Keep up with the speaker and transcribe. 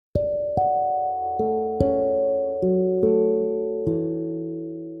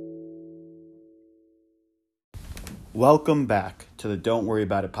Welcome back to the Don't Worry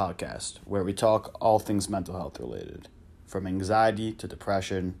About It podcast, where we talk all things mental health related, from anxiety to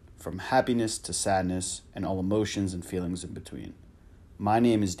depression, from happiness to sadness, and all emotions and feelings in between. My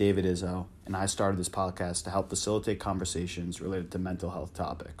name is David Izzo, and I started this podcast to help facilitate conversations related to mental health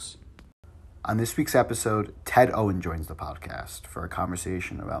topics. On this week's episode, Ted Owen joins the podcast for a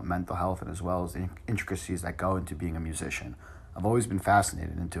conversation about mental health and as well as the intricacies that go into being a musician. I've always been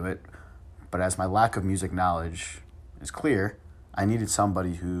fascinated into it, but as my lack of music knowledge is clear, I needed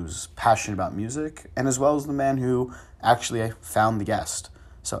somebody who's passionate about music and as well as the man who actually found the guest.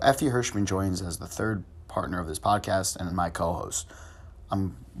 So Effie Hirschman joins as the third partner of this podcast and my co-host.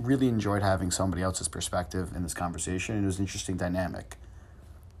 I'm really enjoyed having somebody else's perspective in this conversation, and it was an interesting dynamic.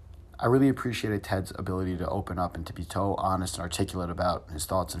 I really appreciated Ted's ability to open up and to be so honest and articulate about his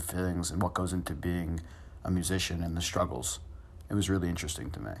thoughts and feelings and what goes into being a musician and the struggles. It was really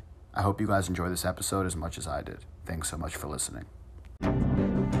interesting to me. I hope you guys enjoy this episode as much as I did. Thanks so much for listening.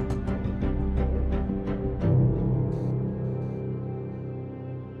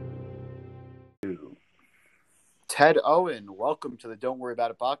 Ted Owen, welcome to the Don't Worry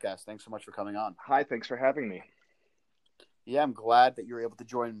About It podcast. Thanks so much for coming on. Hi, thanks for having me. Yeah, I'm glad that you were able to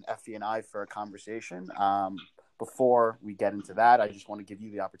join Effie and I for a conversation. Before we get into that, I just want to give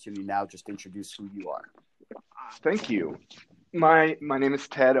you the opportunity now just to introduce who you are. Thank you. My name is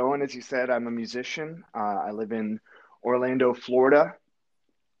Ted Owen. As you said, I'm a musician. I live in Orlando, Florida.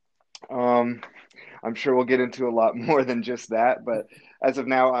 I'm sure we'll get into a lot more than just that, but as of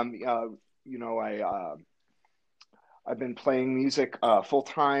now, I've been playing music full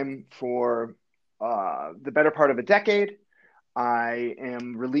time for the better part of a decade. I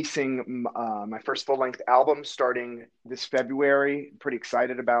am releasing my first full length album starting this February. Pretty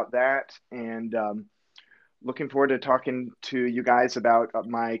excited about that, and looking forward to talking to you guys about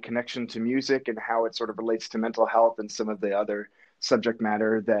my connection to music and how it sort of relates to mental health and some of the other subject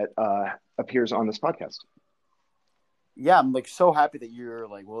matter that appears on this podcast. Yeah, I'm so happy that you're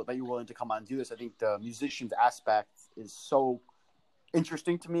willing to come on and do this. I think the musician's aspect is so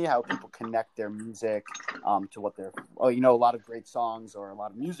interesting to me, how people connect their music to what they're, a lot of great songs or a lot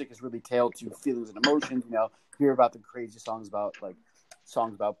of music is really tailored to feelings and emotions. Hear about the crazy songs about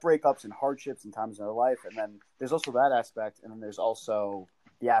breakups and hardships and times in their life. And then there's also that aspect. And then there's also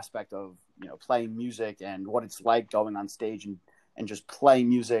the aspect of, playing music and what it's like going on stage and just playing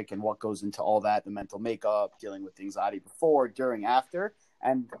music and what goes into all that, the mental makeup, dealing with anxiety before, during, after.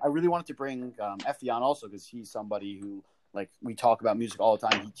 And I really wanted to bring Effie on also because he's somebody who, we talk about music all the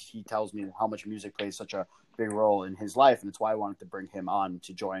time. He tells me how much music plays such a big role in his life. And it's why I wanted to bring him on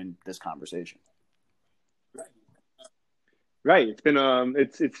to join this conversation. Right. It's been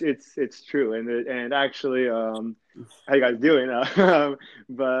it's true, and actually, how you guys doing? But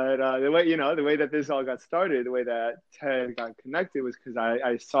the way that this all got started, the way that Ted got connected was because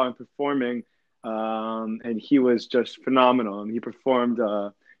I saw him performing, and he was just phenomenal. And he performed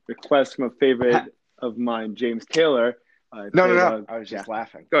a request from a favorite of mine, James Taylor. No. I was just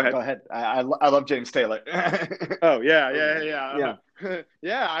laughing. Go ahead. I love James Taylor. Oh yeah.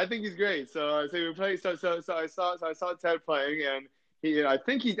 Yeah, I think he's great. So we played. So I saw Ted playing, and I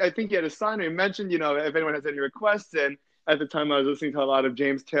think he had a sign. He mentioned, if anyone has any requests. And at the time, I was listening to a lot of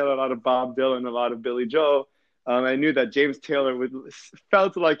James Taylor, a lot of Bob Dylan, a lot of Billy Joel. I knew that James Taylor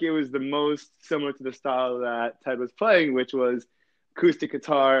felt like it was the most similar to the style that Ted was playing, which was acoustic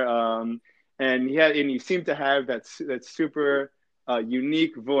guitar. And he seemed to have that super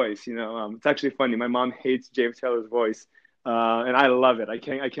unique voice. It's actually funny. My mom hates James Taylor's voice, and I love it. I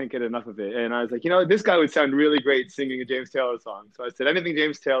can't get enough of it. And I was like, this guy would sound really great singing a James Taylor song. So I said, anything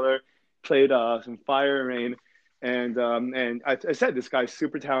James Taylor. Played some Fire and Rain, and I said, this guy's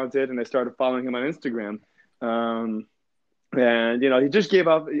super talented, and I started following him on Instagram. And he just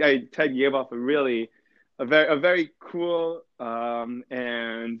Ted gave off a very cool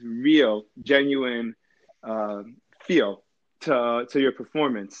and real, genuine feel to your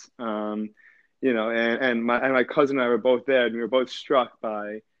performance. And my cousin and I were both there, and we were both struck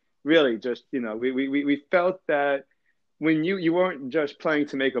by really just we felt that when you weren't just playing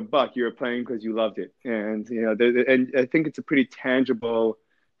to make a buck, you were playing because you loved it, and and I think it's a pretty tangible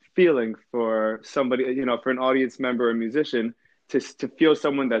feeling for somebody, for an audience member or musician to feel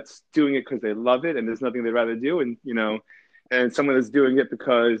someone that's doing it because they love it and there's nothing they'd rather do, and someone that's doing it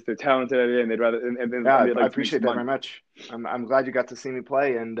because they're talented at it and they'd rather. I appreciate that very much. I'm glad you got to see me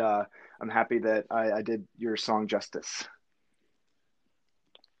play, and I'm happy that I did your song justice.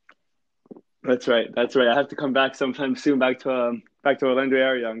 That's right. I have to come back sometime soon, back to Orlando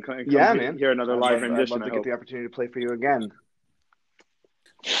area, and come man. Hear another live rendition. I'd love to get the opportunity to play for you again.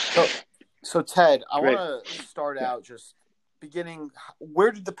 So So Ted, I Great. want to start out just beginning.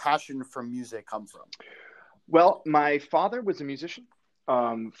 Where did the passion for music come from? Well, my father was a musician.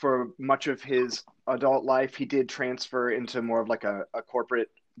 For much of his adult life, he did transfer into more of like a corporate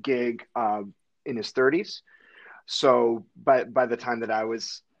gig in his 30s. So by the time that I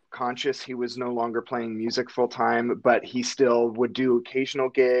was conscious, he was no longer playing music full time, but he still would do occasional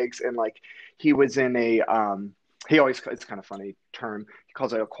gigs. And like he was in he always, it's kind of funny term. He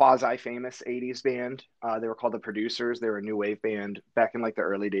calls it a quasi famous 80s band. They were called the Producers. They were a new wave band back in like the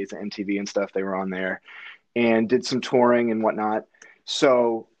early days of MTV and stuff. They were on there and did some touring and whatnot.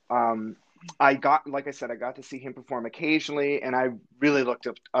 So like I said, I got to see him perform occasionally, and I really looked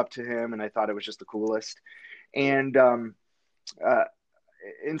up to him, and I thought it was just the coolest. And uh,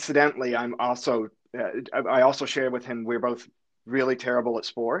 incidentally, I also shared with him we're both really terrible at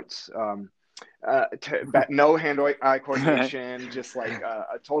sports. No hand-eye coordination, just like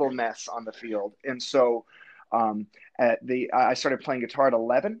a total mess on the field. And so I started playing guitar at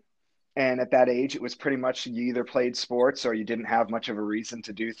 11. And at that age, it was pretty much you either played sports or you didn't have much of a reason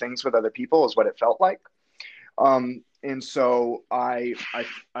to do things with other people, is what it felt like. And so I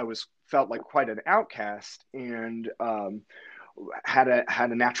was felt like quite an outcast, and had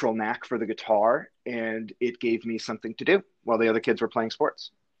a natural knack for the guitar, and it gave me something to do while the other kids were playing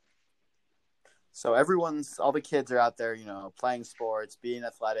sports. So all the kids are out there, playing sports, being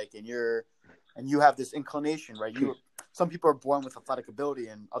athletic, and you have this inclination, right? Some people are born with athletic ability,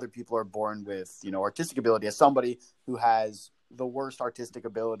 and other people are born with, artistic ability. As somebody who has the worst artistic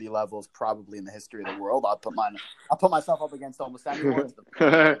ability levels probably in the history of the world, I'll put myself up against almost anyone.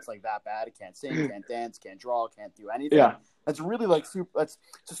 It's like that bad. I can't sing, can't dance, can't draw, can't do anything. Yeah. That's really like it's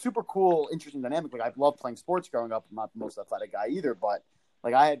a super cool, interesting dynamic. Like I loved playing sports growing up. I'm not the most athletic guy either, but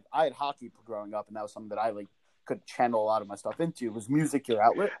like I had hockey growing up, and that was something that I like could channel a lot of my stuff into. Was music your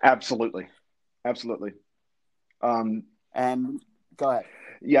outlet? Absolutely. And go ahead.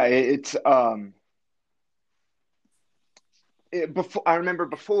 Yeah, I remember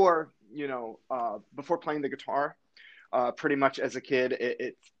before playing the guitar, pretty much as a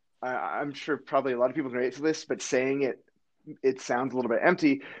kid, I'm sure probably a lot of people can relate to this, but saying it sounds a little bit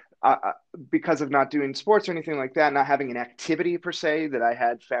empty, because of not doing sports or anything like that, not having an activity per se that I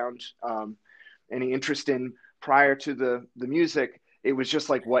had found any interest in prior to the music. It was just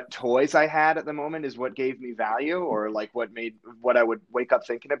like what toys I had at the moment is what gave me value, or like what I would wake up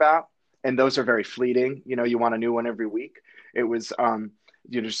thinking about. And those are very fleeting. You want a new one every week. It was,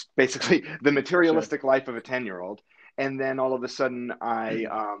 just basically the materialistic life of a 10-year-old. And then all of a sudden I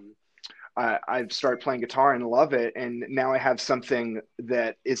started playing guitar and love it. And now I have something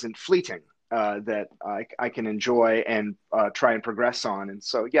that isn't fleeting, that I can enjoy and try and progress on. And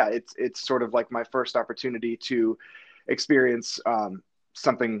so, yeah, it's sort of like my first opportunity to experience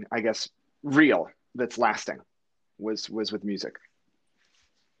something, I guess, real that's lasting was with music.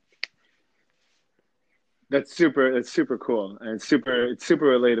 That's super cool, and it's super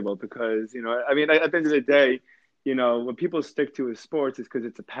relatable because, I mean, at the end of the day, what people stick to with sports is because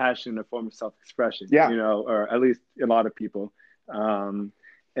it's a passion, a form of self-expression, Yeah. Or at least a lot of people. And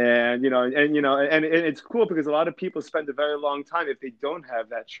it's cool because a lot of people spend a very long time, if they don't have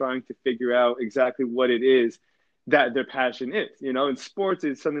that, trying to figure out exactly what it is that their passion is, and sports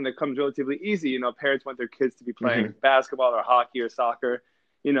is something that comes relatively easy. Parents want their kids to be playing basketball or hockey or soccer,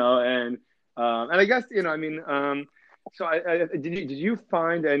 and I guess, so did you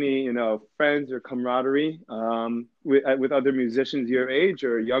find any, friends or camaraderie with other musicians your age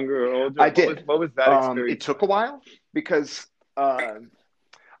or younger or older? I did. What was that experience? It took a while because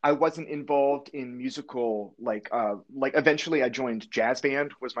I wasn't involved in musical, like eventually I joined jazz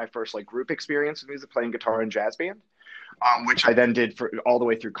band, was my first like group experience with music, playing guitar in jazz band, which I then did for all the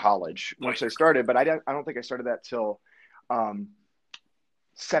way through college once I started. But I don't think I started that till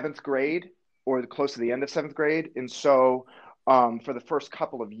seventh grade or close to the end of seventh grade. And so for the first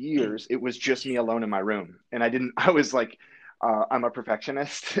couple of years, it was just me alone in my room. And I was like, I'm a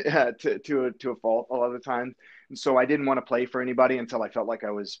perfectionist to a fault a lot of the time. And so I didn't want to play for anybody until I felt like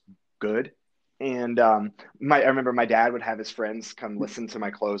I was good. And I remember my dad would have his friends come listen to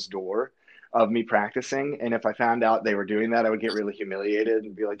my closed door of me practicing. And if I found out they were doing that, I would get really humiliated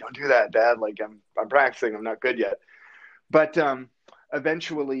and be like, don't do that, Dad. Like I'm practicing. I'm not good yet. But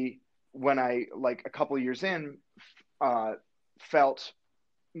eventually, when I, like a couple of years in, felt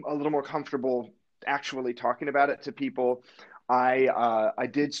a little more comfortable actually talking about it to people, I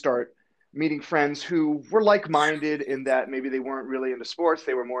did start meeting friends who were like-minded in that maybe they weren't really into sports.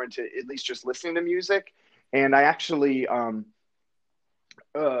 They were more into at least just listening to music. And I actually, I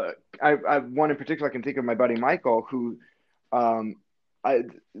one in particular, I can think of my buddy Michael, who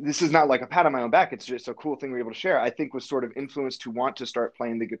this is not like a pat on my own back. It's just a cool thing we're able to share. I think was sort of influenced to want to start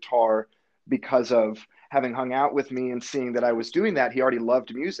playing the guitar because of having hung out with me and seeing that I was doing that. He already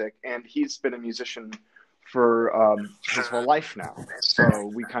loved music, and he's been a musician for his whole life now.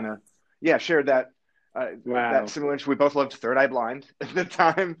 So we kind of, shared that that similar. We both loved Third Eye Blind at the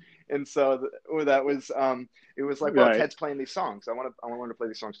time, and so that was it was like, well, Ted's playing these songs. I want to learn to play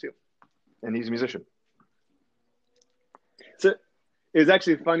these songs too, and he's a musician. So it was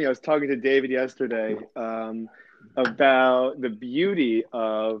actually funny. I was talking to David yesterday about the beauty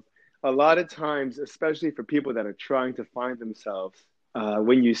of a lot of times, especially for people that are trying to find themselves,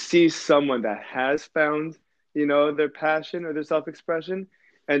 when you see someone that has found, their passion or their self-expression,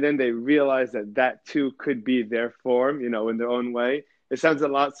 and then they realize that too could be their form, in their own way. It sounds a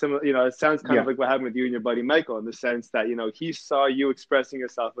lot similar, it sounds kind of like what happened with you and your buddy Michael, in the sense that, he saw you expressing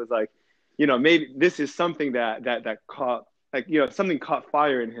yourself as like, maybe this is something that caught, like, something caught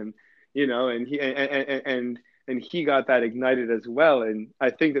fire in him, and he got that ignited as well. And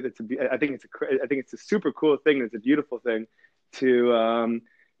I think that I think it's a super cool thing. It's a beautiful thing to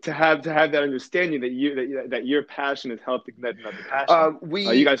have that understanding that your passion has helped ignite another passion.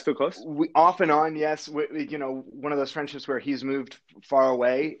 Are you guys still close? We off and on, yes. One of those friendships where he's moved far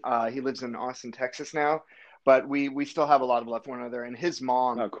away. He lives in Austin, Texas now, but we still have a lot of love for one another. And his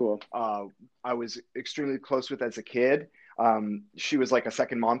mom, oh, cool. I was extremely close with as a kid. She was like a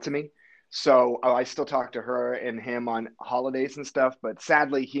second mom to me. So I still talk to her and him on holidays and stuff, but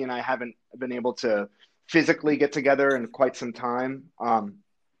sadly, he and I haven't been able to physically get together in quite some time.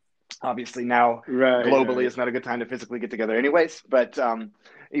 Obviously now globally is not a good time to physically get together anyways, but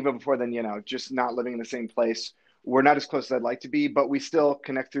even before then, just not living in the same place. We're not as close as I'd like to be, but we still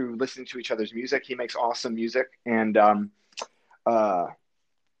connect through listening to each other's music. He makes awesome music, and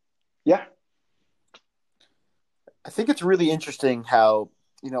yeah. I think it's really interesting how,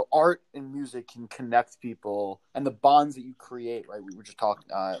 art and music can connect people, and the bonds that you create, right? We were just talking,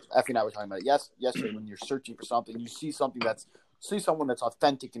 Effie and I were talking about it yesterday, when you're searching for something, you see someone that's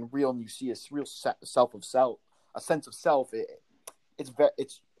authentic and real, and you see a real a sense of self. It's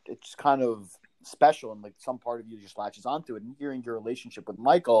kind of special, and like some part of you just latches onto it. And hearing your relationship with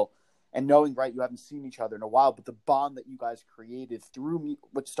Michael, and knowing, right, you haven't seen each other in a while, but the bond that you guys created through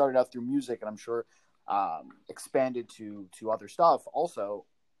what started out through music, and I'm sure expanded to other stuff also,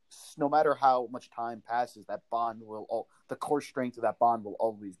 no matter how much time passes, that bond the core strength of that bond will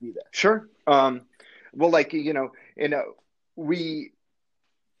always be there. Sure. Well, like, we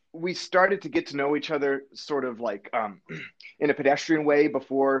started to get to know each other sort of like in a pedestrian way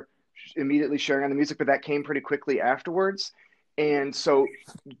before immediately sharing on the music, but that came pretty quickly afterwards. And so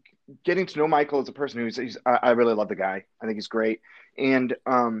getting to know Michael as a person I really love the guy. I think he's great. And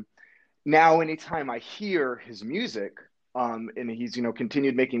now anytime I hear his music, and he's,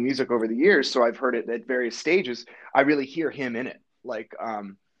 continued making music over the years, so I've heard it at various stages, I really hear him in it. Like,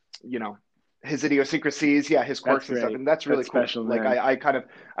 his idiosyncrasies, his quirks and stuff. And that's really cool. Special, like I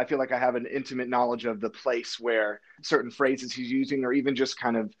feel like I have an intimate knowledge of the place where certain phrases he's using, or even just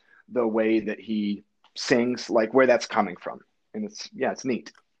kind of the way that he sings, like where that's coming from. And it's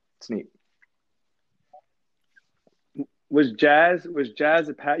neat. It's neat. Was jazz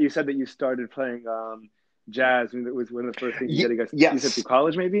you said that you started playing jazz, and it was one of the first things you did, I guess. Yes. You said through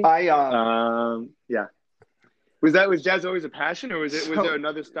college, maybe? Was jazz always a passion, or was there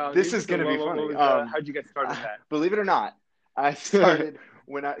another style? This is going to be funny. How'd you get started with that? Believe it or not, I started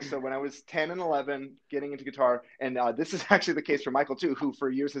when I was 10 and 11 getting into guitar. And this is actually the case for Michael too, who for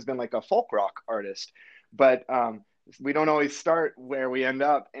years has been like a folk rock artist, but we don't always start where we end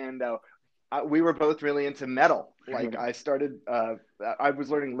up. And we were both really into metal. Like I started, I was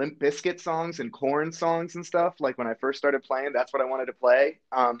learning Limp Bizkit songs and Korn songs and stuff. Like when I first started playing, that's what I wanted to play.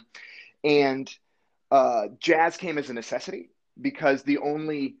 And jazz came as a necessity, because the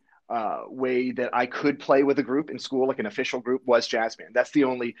only way that I could play with a group in school, like an official group, was jazz band. That's the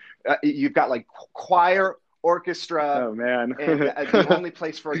only, you've got like choir, orchestra. Oh man. And the only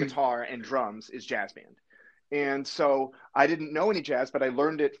place for a guitar and drums is jazz band. And so I didn't know any jazz, but I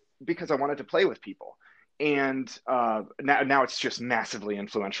learned it because I wanted to play with people. And now it's just massively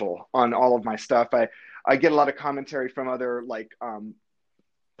influential on all of my stuff. I get a lot of commentary from other like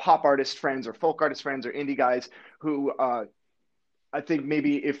pop artist friends or folk artist friends or indie guys who I think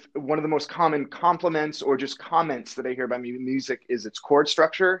maybe if one of the most common compliments or just comments that I hear about music is its chord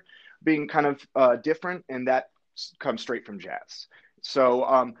structure being kind of different, and that comes straight from jazz.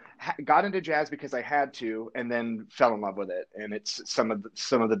 So got into jazz because I had to, and then fell in love with it, and it's some of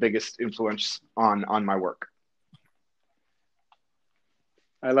the biggest influence on my work.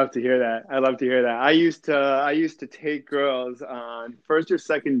 I love to hear that. I love to hear that. I used to take girls on first or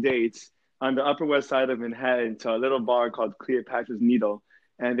second dates on the Upper West Side of Manhattan to a little bar called Cleopatra's Needle,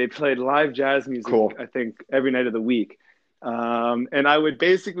 and they played live jazz music. Cool. I think every night of the week, and I would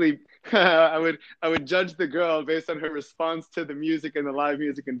basically I would judge the girl based on her response to the music and the live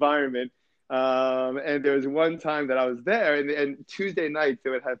music environment. And there was one time that I was there, and Tuesday nights they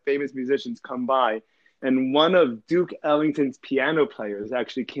would have famous musicians come by, and one of Duke Ellington's piano players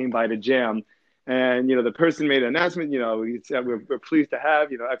actually came by to jam. And the person made an announcement. He said we're pleased to have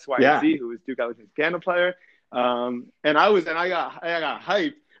X, Y, and Z, who is Duke Ellington's piano player. And I got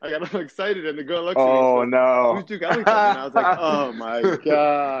hyped. I got all excited, and the girl looks at me. Oh no! Who's Duke Ellington? And I was like, oh my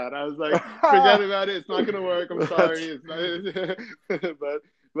god! I was like, forget about it. It's not gonna work. I'm sorry. It's not.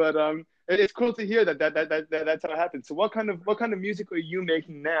 but it's cool to hear that's how it happened. So what kind of music are you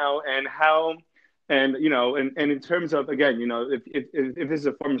making now, and how? And and in terms of, again, if this is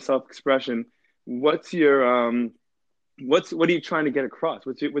a form of self-expression, what are you trying to get across?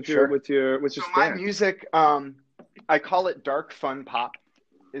 What's your So stance? my music, I call it dark fun pop,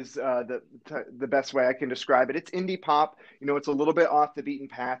 is the best way I can describe it. It's indie pop. It's a little bit off the beaten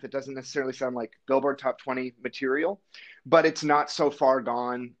path. It doesn't necessarily sound like Billboard Top 20 material, but it's not so far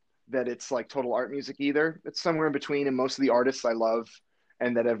gone that it's like total art music either. It's somewhere in between, and most of the artists I love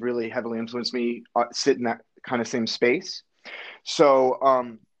and that have really heavily influenced me sit in that kind of same space.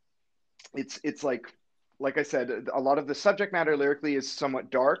 So it's like I said, a lot of the subject matter lyrically is somewhat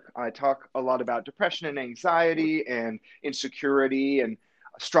dark. I talk a lot about depression and anxiety and insecurity and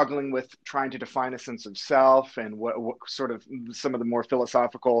struggling with trying to define a sense of self, and what sort of some of the more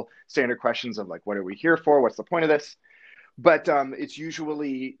philosophical standard questions of like, what are we here for? What's the point of this? But it's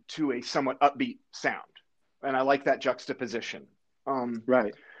usually to a somewhat upbeat sound. And I like that juxtaposition.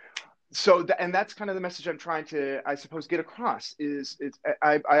 Right. So, and that's kind of the message I'm trying to, I suppose, get across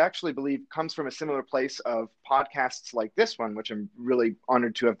I actually believe comes from a similar place of podcasts like this one, which I'm really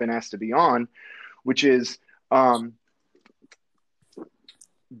honored to have been asked to be on, which is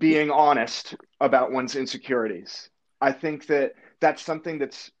being honest about one's insecurities. I think that that's something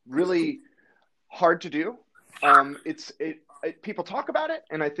that's really hard to do. People talk about it,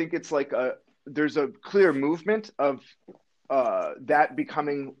 and I think it's like there's a clear movement of that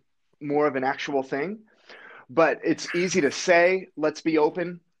becoming more of an actual thing, but it's easy to say, let's be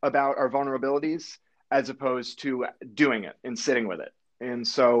open about our vulnerabilities, as opposed to doing it and sitting with it. And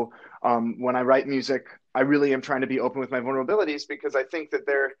so when I write music, I really am trying to be open with my vulnerabilities, because I think that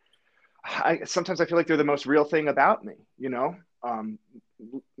sometimes I feel like they're the most real thing about me,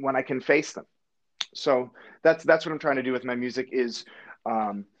 when I can face them. So that's what I'm trying to do with my music, is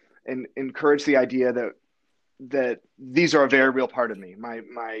and encourage the idea that these are a very real part of me. My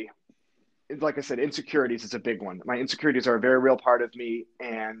like I said, insecurities is a big one. My insecurities are a very real part of me,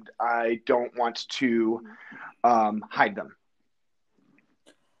 and I don't want to hide them.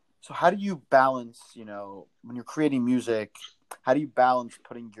 So how do you balance, when you're creating music, how do you balance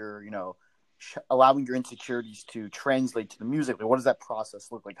putting your, allowing your insecurities to translate to the music? Like, what does that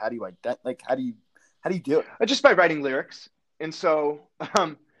process look like? How do you how do you do it? Just by writing lyrics. And so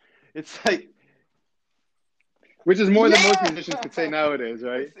it's like, which is more than most musicians could say nowadays,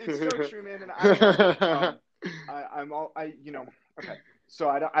 right? It's so true, man. And okay. So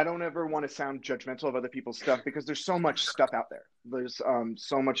I don't ever want to sound judgmental of other people's stuff, because there's so much stuff out there. There's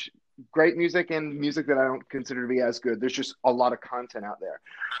so much great music and music that I don't consider to be as good. There's just a lot of content out there.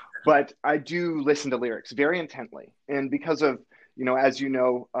 But I do listen to lyrics very intently. And because of, as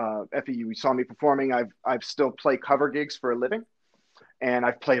Effie, you saw me performing, I've still play cover gigs for a living. And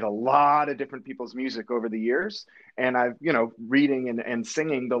I've played a lot of different people's music over the years. And I've, reading and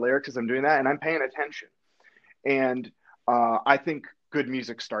singing the lyrics as I'm doing that, and I'm paying attention. And I think good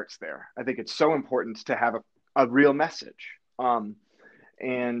music starts there. I think it's so important to have a real message.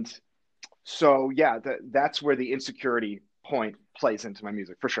 And so, yeah, that's where the insecurity point plays into my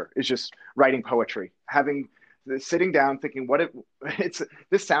music, for sure. It's just writing poetry, sitting down, thinking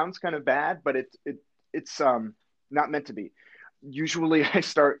this sounds kind of bad, but it's not meant to be. Usually I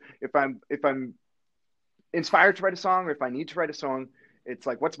start, if I'm inspired to write a song, or if I need to write a song, it's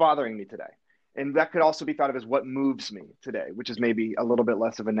like, what's bothering me today? And that could also be thought of as what moves me today, which is maybe a little bit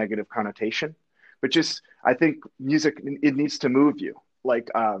less of a negative connotation. But just, I think music, it needs to move you. Like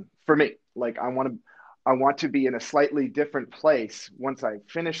for me, like I want to be in a slightly different place once I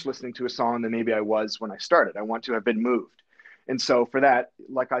finish listening to a song than maybe I was when I started. I want to have been moved. And so for that,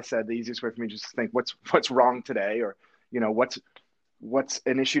 like I said, the easiest way for me is just to think what's wrong today, or what's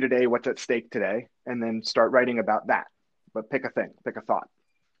an issue today, what's at stake today, and then start writing about that. But pick a thought.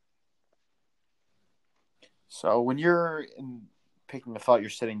 So when you're picking a thought, you're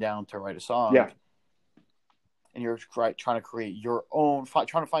sitting down to write a song. Yeah. And you're trying to create your own, trying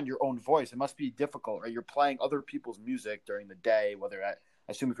to find your own voice. It must be difficult, right? You're playing other people's music during the day, whether I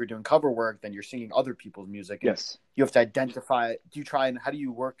assume if you're doing cover work, then you're singing other people's music. Yes. You have to identify. How do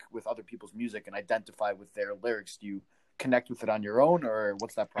you work with other people's music and identify with their lyrics? Do you connect with it on your own, or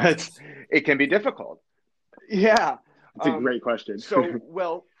what's that process? It can be difficult. Yeah. It's a great question.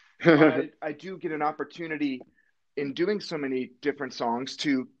 I do get an opportunity in doing so many different songs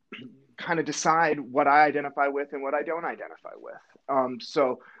to kind of decide what I identify with and what I don't identify with.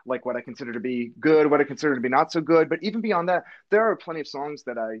 So like what I consider to be good, what I consider to be not so good. But even beyond that, there are plenty of songs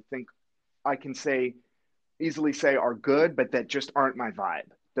that I think I can easily say are good, but that just aren't my vibe,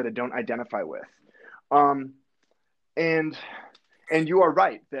 that I don't identify with. And you are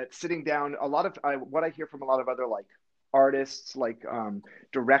right that sitting down, what I hear from a lot of other like artists, like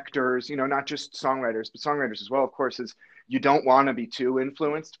directors, not just songwriters, but songwriters as well, of course, is you don't want to be too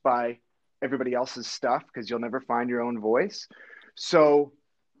influenced by everybody else's stuff because you'll never find your own voice. So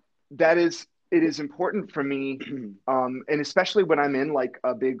it is important for me, and especially when I'm in like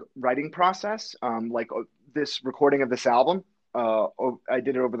a big writing process, like this recording of this album, I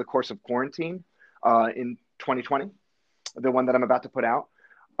did it over the course of quarantine in 2020, the one that I'm about to put out.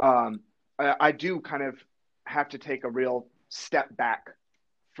 I do kind of have to take a real step back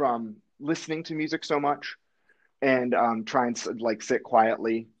from listening to music so much and try and like sit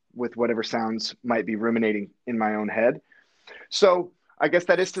quietly with whatever sounds might be ruminating in my own head. So I guess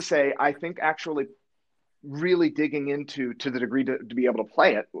that is to say, I think actually really digging into to the degree to be able to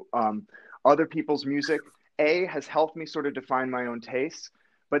play it, other people's music, A, has helped me sort of define my own tastes,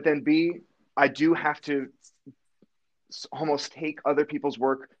 but then B, I do have to almost take other people's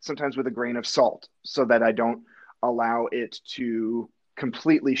work sometimes with a grain of salt so that I don't allow it to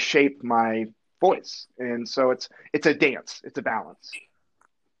completely shape my voice. And so it's a dance, it's a balance.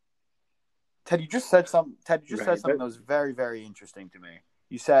 Ted, you just said something that was very, very interesting to me.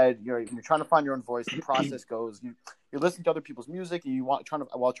 You said you're trying to find your own voice. The process goes, you're listening to other people's music, and while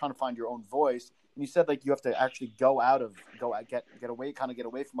trying to find your own voice. And you said like you have to actually get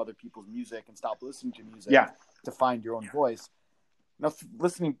away from other people's music and stop listening to music to find your own voice. Now,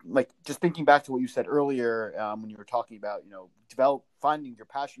 listening, like just thinking back to what you said earlier when you were talking about finding your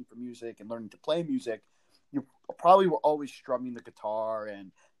passion for music and learning to play music. You probably were always strumming the guitar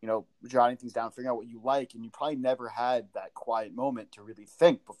and jotting things down, figuring out what you like, and you probably never had that quiet moment to really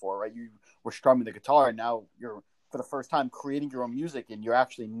think before, right? You were strumming the guitar, and now you're for the first time creating your own music, and you're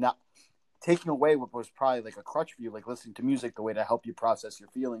actually not taking away what was probably like a crutch for you, like listening to music, the way to help you process your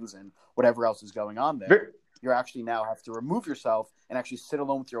feelings and whatever else is going on there. You actually now have to remove yourself and actually sit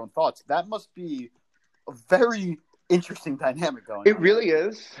alone with your own thoughts. That must be a very interesting dynamic going on. It really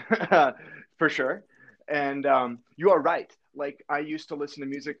is, for sure. And you are right. Like I used to listen to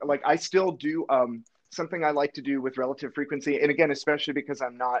music, like I still do something I like to do with relative frequency. And again, especially because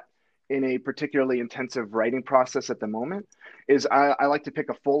I'm not in a particularly intensive writing process at the moment, is I like to pick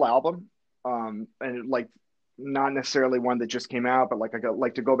a full album and like not necessarily one that just came out, but like I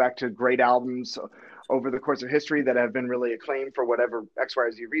like to go back to great albums over the course of history that have been really acclaimed for whatever X, Y,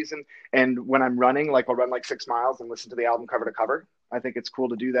 or Z reason. And when I'm running, like I'll run like 6 miles and listen to the album cover to cover. I think it's cool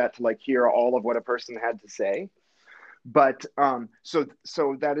to do that, to like hear all of what a person had to say. But so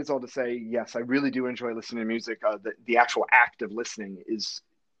that is all to say, yes, I really do enjoy listening to music. The actual act of listening is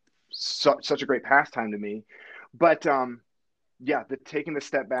such a great pastime to me. But taking the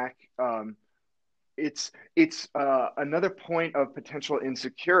step back, it's another point of potential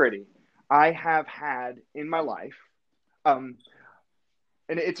insecurity I have had in my life, and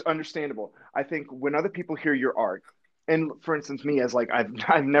it's understandable. I think when other people hear your art, and for instance, me as like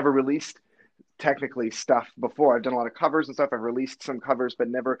I've never released technically stuff before. I've done a lot of covers and stuff. I've released some covers, but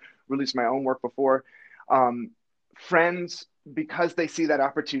never released my own work before. Friends, because they see that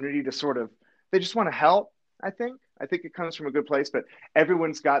opportunity to they just want to help. I think it comes from a good place, but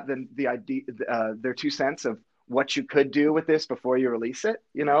everyone's got the idea, their 2 cents of what you could do with this before you release it,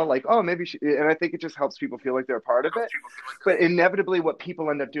 like, oh, maybe, and I think it just helps people feel like they're a part of it. But inevitably what people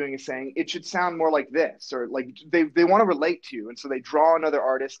end up doing is saying it should sound more like this, or like they want to relate to you. And so they draw another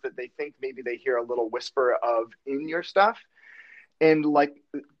artist that they think maybe they hear a little whisper of in your stuff. And like,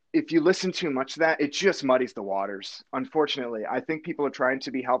 if you listen too much of that, it just muddies the waters. Unfortunately, I think people are trying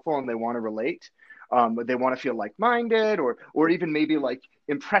to be helpful and they want to relate. They want to feel like-minded or even maybe like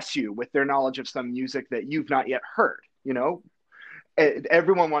impress you with their knowledge of some music that you've not yet heard,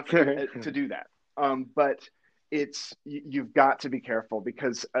 Everyone wants to do that. But you've got to be careful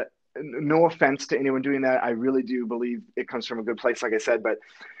because no offense to anyone doing that. I really do believe it comes from a good place, like I said, but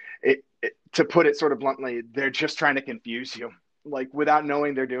to put it sort of bluntly, they're just trying to confuse you. like without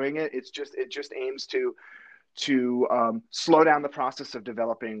knowing they're doing it. It just aims to slow down the process of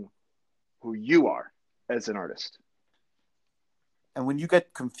developing who you are as an artist. And when you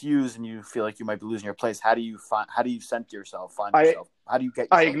get confused and you feel like you might be losing your place, how do you center yourself, find I- yourself? How do you get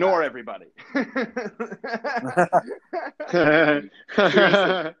yourself I ignore back? everybody.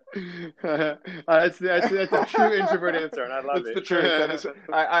 That's a true introvert answer, and I love it. That's the truth. That is,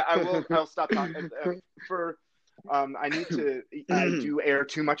 I'll stop talking. I do err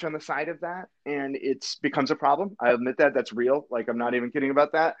too much on the side of that, and it becomes a problem. I admit that. That's real. Like, I'm not even kidding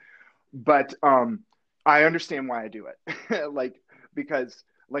about that. But I understand why I do it. Because,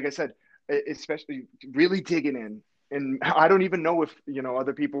 like I said, especially really digging in. And I don't even know if,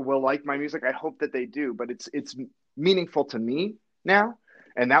 other people will like my music. I hope that they do, but it's meaningful to me now.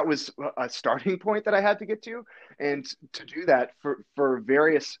 And that was a starting point that I had to get to. And to do that for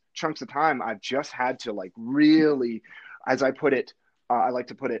various chunks of time, I've just had to really, as I put it, I like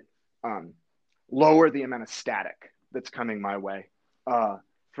to put it, lower the amount of static that's coming my way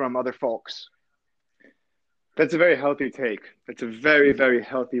from other folks. That's a very healthy take. That's a very, very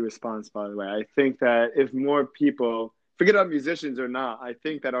healthy response, by the way. I think that if more people, forget about musicians or not, I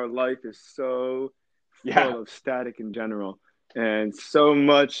think that our life is so full of static in general, and so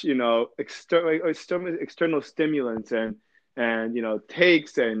much, external stimulants and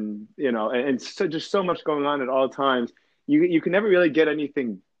takes and so just so much going on at all times. You can never really get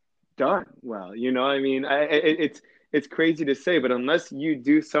anything done well. I mean, it's crazy to say, but unless you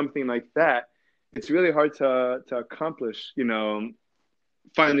do something like that, it's really hard to accomplish,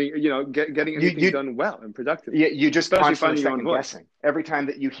 finding, getting anything done well and productively. Yeah, you just constantly second guessing. Every time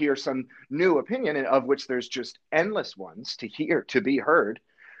that you hear some new opinion, and of which there's just endless ones to be heard,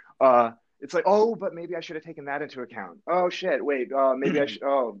 it's like, oh, but maybe I should have taken that into account. Oh shit, wait, maybe I should.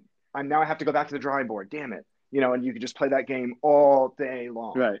 Oh, now I have to go back to the drawing board. Damn it, and you can just play that game all day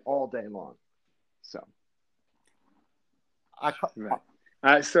long, right? All day long. So,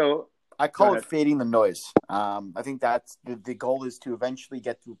 I call it fading the noise. I think that's the goal, is to eventually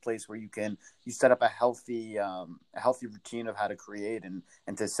get to a place where you set up a healthy routine of how to create and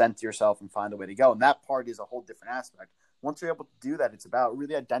to center yourself and find a way to go. And that part is a whole different aspect. Once you're able to do that, it's about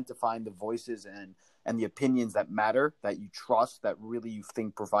really identifying the voices and the opinions that matter, that you trust, that really you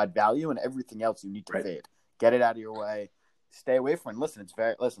think provide value, and everything else you need to fade. Get it out of your way. Stay away from it. Listen,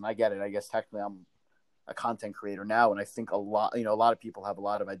 I get it. I guess technically I'm a content creator now, and I think a lot of people have a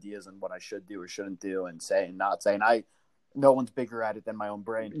lot of ideas on what I should do or shouldn't do, and say and not say. And no one's bigger at it than my own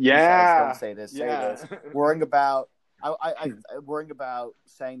brain. Yeah. Don't say this, say this. Worrying about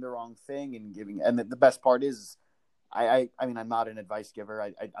saying the wrong thing and giving. And the best part is, I mean, I'm not an advice giver.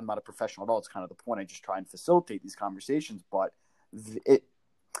 I'm not a professional at all. It's kind of the point. I just try and facilitate these conversations, but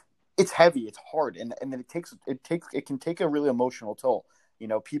it's heavy, it's hard, and then it can take a really emotional toll.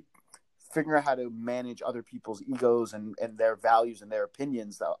 People figuring out how to manage other people's egos and their values and their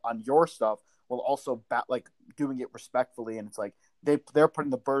opinions on your stuff, while also doing it respectfully. And it's like they're putting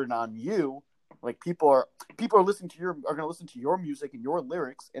the burden on you. Like people are going to listen to your music and your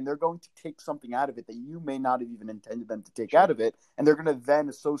lyrics, and they're going to take something out of it that you may not have even intended them to take out of it, and they're going to then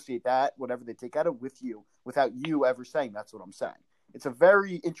associate that, whatever they take out of, with you, without you ever saying that's what I'm saying. It's a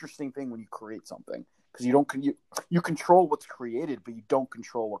very interesting thing when you create something, because you control what's created, but you don't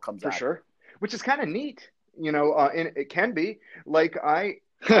control what comes out. For sure, which is kind of neat, and it can be. Like I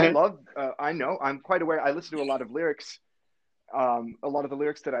love. I know I'm quite aware. I listen to a lot of lyrics, a lot of the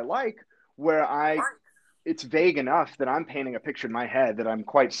lyrics that I like, where it's vague enough that I'm painting a picture in my head that I'm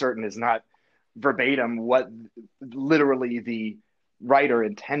quite certain is not verbatim what literally the writer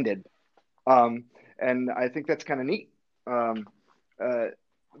intended, and I think that's kind of neat.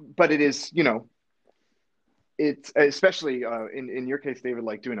 But it is, it's especially in your case, David,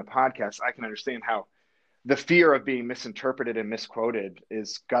 like doing a podcast, I can understand how the fear of being misinterpreted and misquoted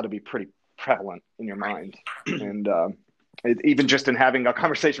is got to be pretty prevalent in your mind. And even just in having a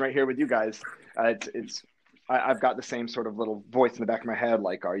conversation right here with you guys, I've got the same sort of little voice in the back of my head,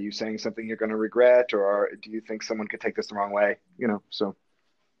 like, are you saying something you're going to regret, or do you think someone could take this the wrong way? So.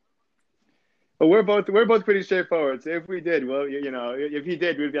 But we're both pretty straightforward. So if we did, well, if he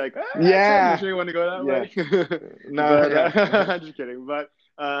did, we'd be like, yeah, I'm sure you want to go that way. No, I'm just kidding. But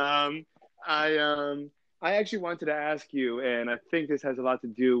I actually wanted to ask you, and I think this has a lot to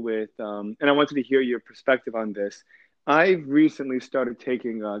do with, and I wanted to hear your perspective on this. I've recently started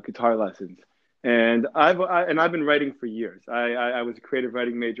taking guitar lessons, and I've been writing for years. I was a creative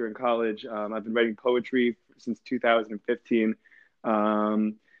writing major in college. I've been writing poetry since 2015.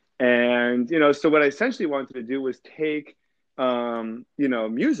 And, so what I essentially wanted to do was take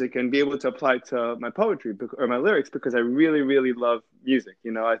music and be able to apply it to my poetry or my lyrics, because I really, really love music.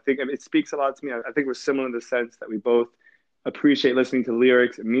 I think it speaks a lot to me. I think we're similar in the sense that we both appreciate listening to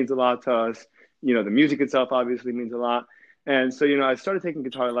lyrics. It means a lot to us. The music itself obviously means a lot. And so, I started taking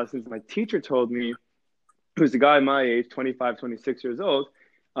guitar lessons. My teacher told me, who's a guy my age, 25, 26 years old,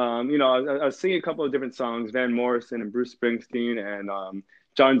 I was singing a couple of different songs, Van Morrison and Bruce Springsteen and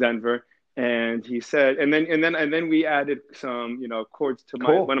John Denver. And he said, and then we added some, chords to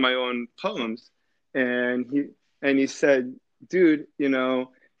one of my own poems. And he said, dude,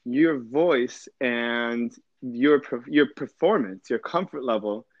 your voice and your performance, your comfort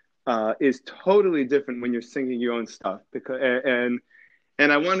level, is totally different when you're singing your own stuff.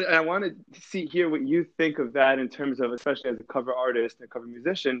 And I want to hear what you think of that in terms of, especially as a cover artist and a cover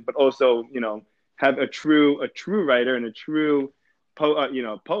musician, but also, have a true writer and a true poet.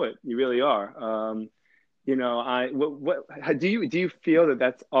 You really are. Do you feel that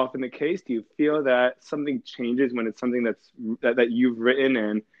that's often the case? Do you feel that something changes when it's something that you've written,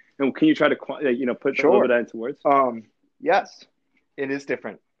 and can you try to put a little bit of that into words? Yes, it is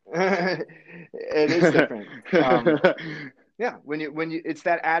different. It is different. Yeah, when you it's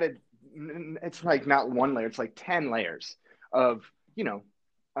that added, it's like not one layer, it's like 10 layers of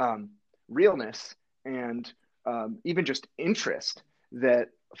realness and even just interest that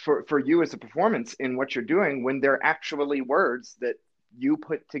for you as a performance in what you're doing, when they're actually words that you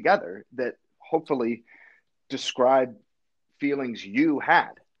put together that hopefully describe feelings you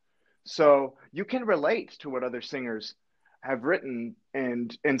had. So you can relate to what other singers have written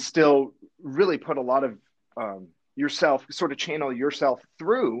and still really put a lot of yourself, sort of channel yourself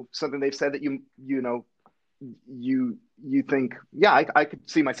through something they've said that you think, yeah, I could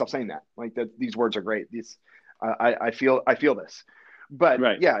see myself saying that, like that these words are great. These I feel this. But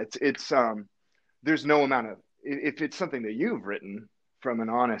right. Yeah, it's there's no amount of, if it's something that you've written from an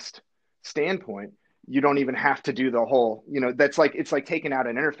honest standpoint, you don't even have to do the whole, that's like, it's like taking out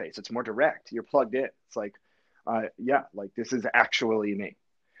an interface. It's more direct. You're plugged in. It's like, yeah, like this is actually me.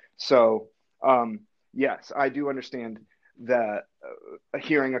 So, yes, I do understand that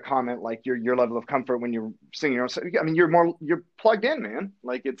hearing a comment like your level of comfort when you're singing your own, I mean, you're plugged in, man.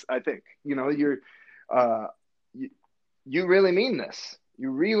 Like I think, you really mean this.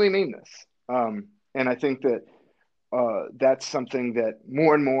 You really mean this. And I think that that's something that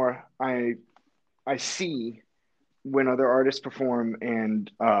more and more I see when other artists perform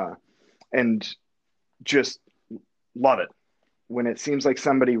and just love it. When it seems like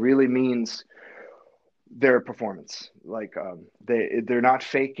somebody really means their performance, like they're not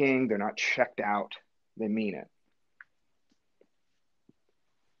faking, they're not checked out, they mean it.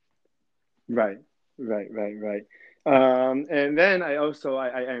 Right. And then I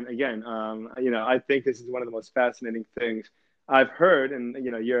think this is one of the most fascinating things I've heard, and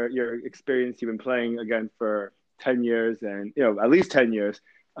your experience, you've been playing again for 10 years and at least 10 years,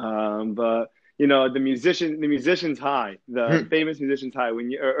 but the musician's high, the famous musician's high,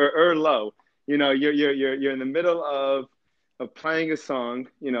 when or low, you're in the middle of playing a song,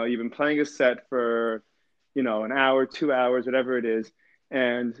 you've been playing a set for an hour, 2 hours, whatever it is,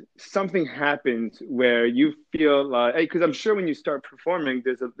 and something happens where you feel like, because I'm sure when you start performing,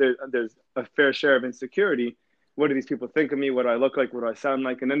 there's a fair share of insecurity. What do these people think of me? What do I look like? What do I sound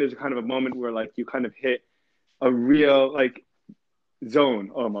like? And then there's kind of a moment where like you kind of hit a real like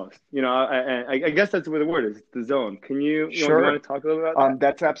zone almost. I guess that's where the word is. It's the zone. Can you, sure. You want to talk a little about that?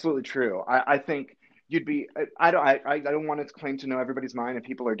 That's absolutely true. I think you'd be. I don't want to claim to know everybody's mind, and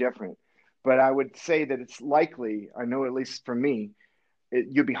people are different, but I would say that it's likely. I know, at least for me,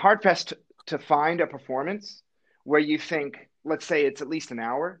 you'd be hard pressed to find a performance where you think, let's say it's at least an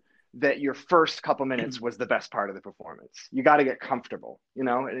hour, that your first couple minutes was the best part of the performance. You got to get comfortable,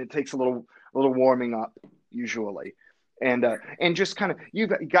 and it takes a little warming up usually. And just kind of, you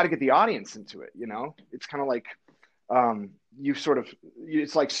got to get the audience into it. It's kind of like,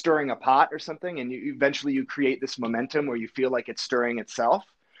 it's like stirring a pot or something. And eventually you create this momentum where you feel like it's stirring itself.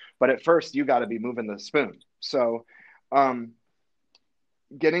 But at first you got to be moving the spoon. So,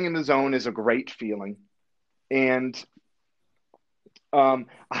 getting in the zone is a great feeling. And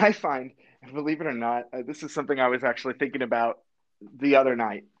I find, believe it or not, this is something I was actually thinking about the other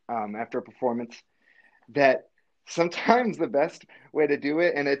night after a performance, that sometimes the best way to do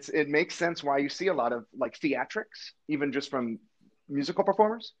it, and it makes sense why you see a lot of like theatrics, even just from musical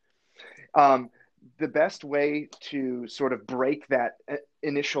performers. The best way to sort of break that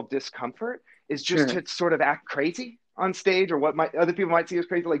initial discomfort is just to sort of act crazy on stage, or what other people might see as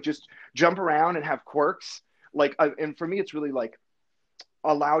crazy, like just jump around and have quirks. Like, and for me, it's really like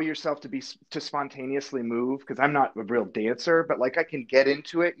allow yourself to spontaneously move, because I'm not a real dancer, but like I can get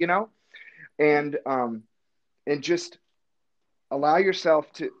into it, and just allow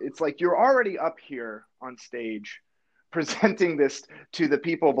yourself to, it's like you're already up here on stage presenting this to the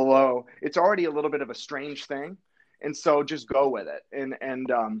people below. It's already a little bit of a strange thing. And so just go with it, and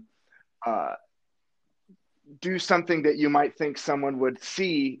do something that you might think someone would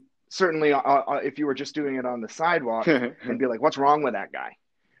see, certainly if you were just doing it on the sidewalk and be like, what's wrong with that guy?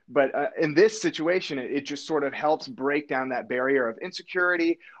 But in this situation, it just sort of helps break down that barrier of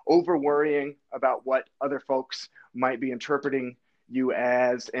insecurity, over worrying about what other folks might be interpreting you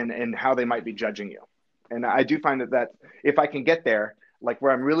as, and how they might be judging you. And I do find that if I can get there, like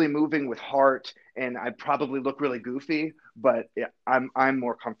where I'm really moving with heart, and I probably look really goofy, but I'm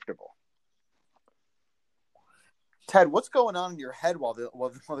more comfortable. Ted, what's going on in your head while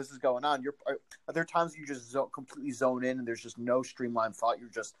this is going on? Are there times you just completely zone in and there's just no streamlined thought? You're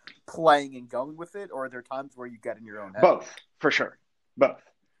just playing and going with it, or are there times where you get in your own head? Both, for sure, both.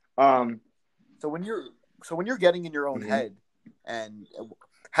 So when you're getting in your own head, and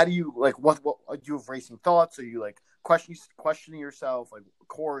how do you what do you have racing thoughts? Are you like questioning yourself, like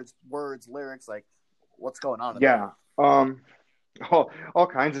chords, words, lyrics, like what's going on? Yeah, all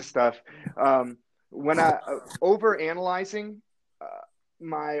kinds of stuff. When I over analyzing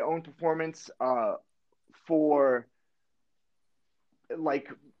my own performance for I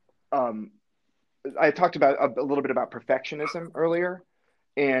talked about a little bit about perfectionism earlier,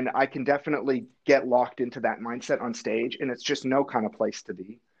 and I can definitely get locked into that mindset on stage, and it's just no kind of place to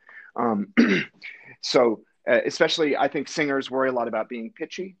be. So especially, I think singers worry a lot about being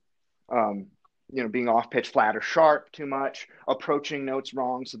pitchy. Being off pitch, flat or sharp too much, approaching notes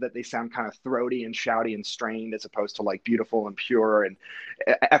wrong so that they sound kind of throaty and shouty and strained, as opposed to like beautiful and pure and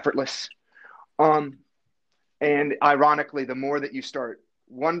effortless. And ironically, the more that you start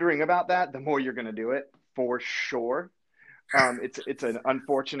wondering about that, the more you're going to do it, for sure. It's an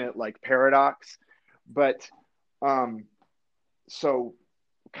unfortunate like paradox, but so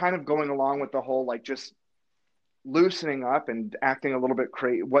kind of going along with the whole like just loosening up and acting a little bit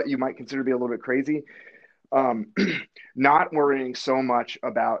crazy, what you might consider to be a little bit crazy, not worrying so much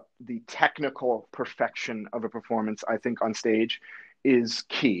about the technical perfection of a performance, I think on stage is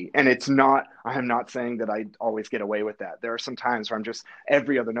key. And I'm not saying that I always get away with that. There are some times where I'm just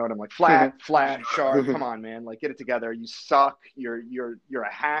every other note, I'm like flat, sharp, come on, man, like get it together. You suck. You're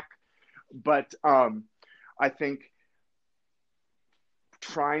a hack. But I think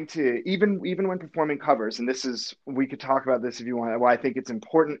trying to, even when performing covers, and we could talk about this if you want, well, I think it's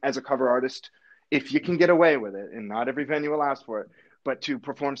important as a cover artist, if you can get away with it, and not every venue allows for it, but to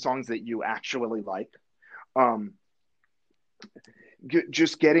perform songs that you actually like,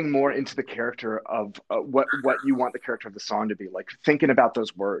 just getting more into the character of what you want the character of the song to be, like thinking about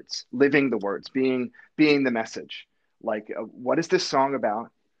those words, living the words, being the message, like what is this song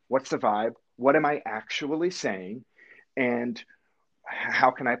about, what's the vibe, what am I actually saying, and how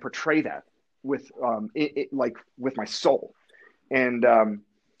can I portray that with like with my soul, and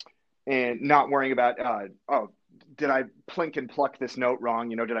not worrying about did I plink and pluck this note wrong,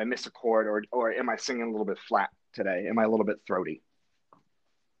 did I miss a chord, or am I singing a little bit flat today, am I a little bit throaty.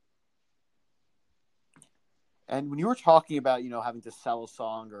 And when you were talking about having to sell a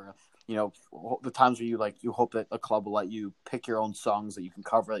song, or the times where you hope that a club will let you pick your own songs that you can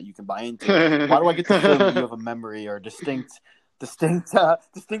cover, that you can buy into, why do I get the feeling that you have a memory or a distinct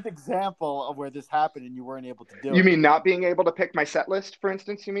example of where this happened and you weren't able to do it? You mean not being able to pick my set list, for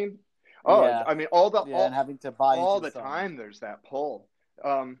instance? You mean? Oh, yeah. I mean and having to buy all the time. There's that pull.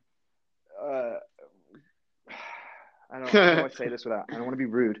 I don't want to say this without. I don't want to be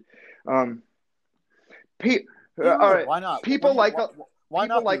rude. All right. Why not? People like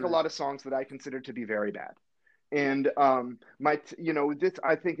a lot of songs that I consider to be very bad. And this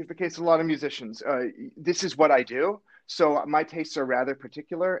I think is the case of a lot of musicians. This is what I do. So my tastes are rather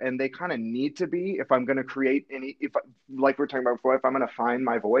particular, and they kind of need to be if I'm going to create like we were talking about before, if I'm going to find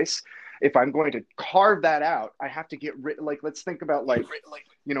my voice, if I'm going to carve that out, I have to get rid. Like, let's think about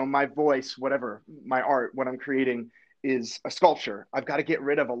my voice, whatever, my art, what I'm creating is a sculpture. I've got to get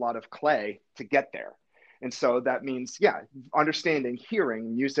rid of a lot of clay to get there. And so that means, understanding,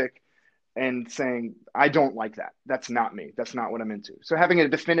 hearing music and saying, I don't like that. That's not me. That's not what I'm into. So having a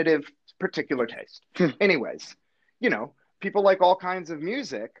definitive, particular taste. Anyways, people like all kinds of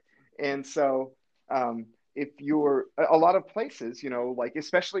music. And so if you're a lot of places, like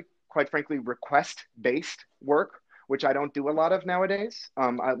especially, quite frankly, request-based work, which I don't do a lot of nowadays.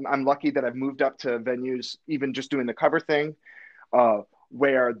 I'm lucky that I've moved up to venues, even just doing the cover thing,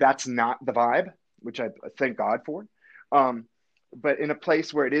 where that's not the vibe, which I thank God for. but in a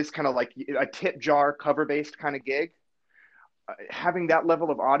place where it is kind of like a tip jar cover based kind of gig, having that level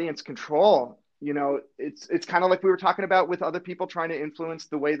of audience control, it's kind of like we were talking about with other people trying to influence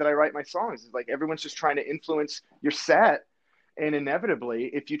the way that I write my songs. It's like everyone's just trying to influence your set. And inevitably,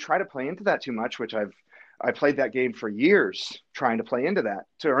 if you try to play into that too much, which I played that game for years, trying to play into that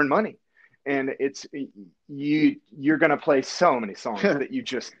to earn money. And you're going to play so many songs that you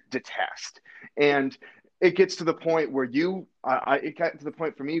just detest. And it gets to the point where it got to the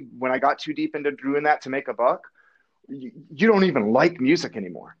point for me when I got too deep into doing that to make a buck, you don't even like music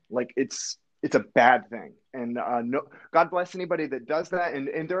anymore. Like it's a bad thing. And no, God bless anybody that does that.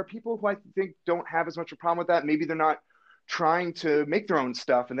 And there are people who I think don't have as much a problem with that. Maybe they're not trying to make their own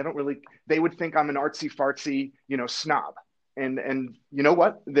stuff, and they would think I'm an artsy fartsy, snob. And you know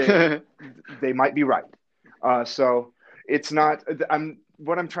what? They might be right. So it's not.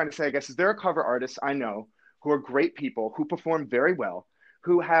 What I'm trying to say, I guess, is there are cover artists I know who are great people who perform very well,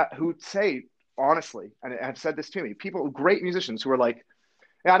 who say honestly, and have said this to me, great musicians who are like,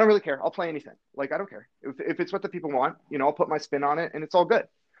 yeah, I don't really care. I'll play anything. Like, I don't care if it's what the people want. I'll put my spin on it, and it's all good.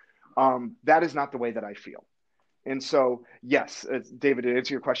 That is not the way that I feel. And so, yes, David, to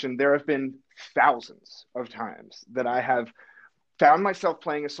answer your question, there have been thousands of times that I have found myself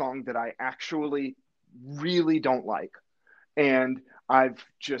playing a song that I actually really don't like. And I'm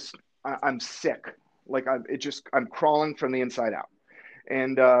sick. Like I'm crawling from the inside out.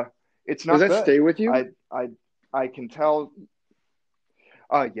 And it's not Does that good. stay with you? I can tell.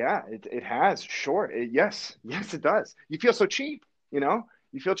 Yeah, it has. Sure. Yes, it does. You feel so cheap,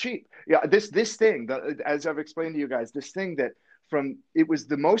 You feel cheap. Yeah, this thing, as I've explained to you guys, this thing that it was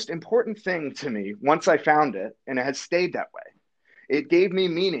the most important thing to me once I found it, and it has stayed that way. It gave me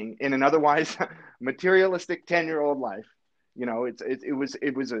meaning in an otherwise materialistic 10-year-old life.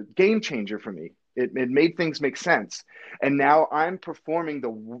 It was a game changer for me. It made things make sense. And now I'm performing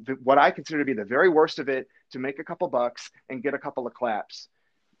what I consider to be the very worst of it to make a couple bucks and get a couple of claps.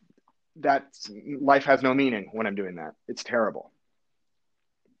 Life has no meaning when I'm doing that. It's terrible.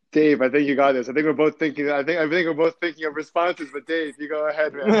 Dave, I think you got this. I think we're both thinking. I think we're both thinking of responses. But Dave, you go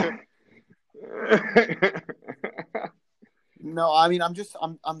ahead, man. No, I mean, I'm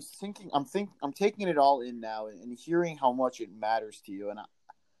taking it all in now and hearing how much it matters to you, and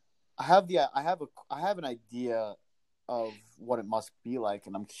I have an idea of what it must be like,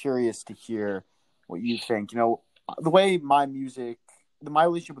 and I'm curious to hear what you think. The way my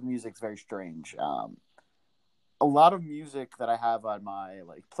relationship with music is very strange. A lot of music that I have on my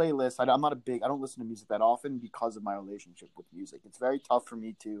playlist, I don't listen to music that often because of my relationship with music. It's very tough for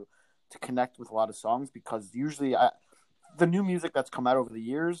me to connect with a lot of songs because usually the new music that's come out over the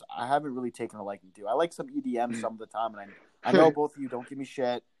years, I haven't really taken a liking to. I like some EDM some of the time, and I know both of you don't give me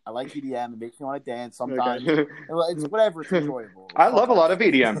shit. I like EDM. It makes me want to dance sometimes. Okay. It's whatever. It's enjoyable. I love a lot of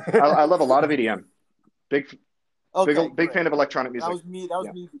EDM. I love a lot of EDM. Big fan of electronic music. That was me.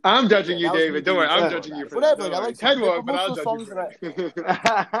 I'm judging you, David. Don't worry. I'm judging you for whatever. That. I like Ted won't, but I'll judge you.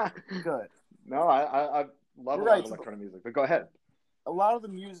 Good. No, I love a lot of electronic music. But go ahead. A lot of the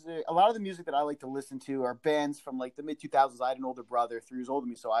music that I like to listen to are bands from the mid 2000s. I had an older brother, 3 years older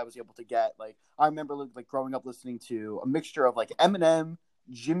than me, so I was able to get I remember growing up listening to a mixture of Eminem,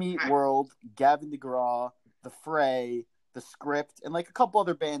 Jimmy Eat World, Gavin DeGraw, The Fray, The Script, and a couple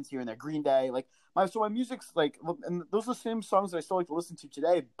other bands here and there, Green Day. My music's and those are the same songs that I still like to listen to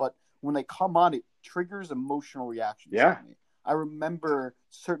today. But when they come on, it triggers emotional reactions. Yeah, for me. I remember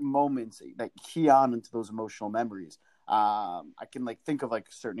certain moments that key on into those emotional memories. I can think of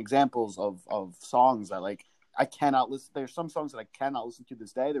certain examples of songs that I cannot listen. There's some songs that I cannot listen to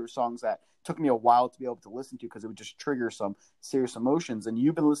this day. There were songs that took me a while to be able to listen to because it would just trigger some serious emotions. And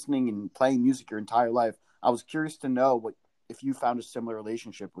you've been listening and playing music your entire life. I was curious to know if you found a similar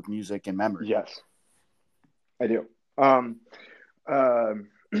relationship with music and memory. Yes, I do.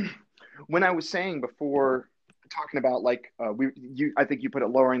 When I was saying before, talking about I think you put it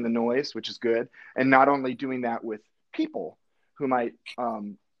lowering the noise, which is good, and not only doing that with people who might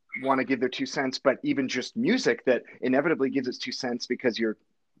want to give their 2 cents, but even just music that inevitably gives its 2 cents because you're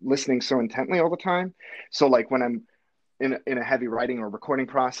listening so intently all the time. So when I'm in a heavy writing or recording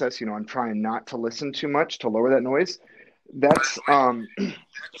process, I'm trying not to listen too much to lower that noise. That's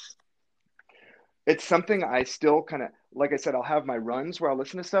it's something I still kind of, like I said, I'll have my runs where I'll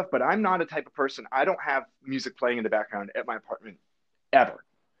listen to stuff, but I'm not a type of person. I don't have music playing in the background at my apartment ever.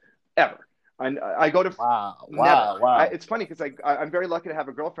 I go to wow. It's funny because I'm very lucky to have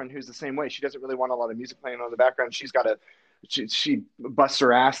a girlfriend who's the same way. She doesn't really want a lot of music playing on the background. She busts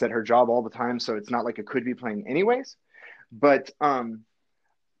her ass at her job all the time, so it's not like it could be playing anyways. But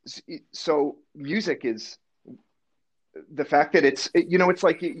so music is the fact that it's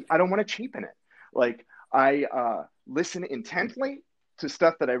like, I don't want to cheapen it. Like I listen intently to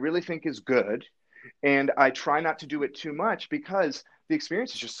stuff that I really think is good, and I try not to do it too much because the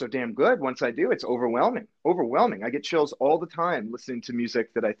experience is just so damn good. Once I do, it's overwhelming. I get chills all the time listening to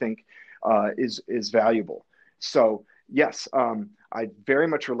music that I think is valuable. So yes, I very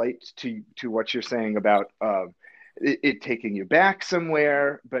much relate to what you're saying about it taking you back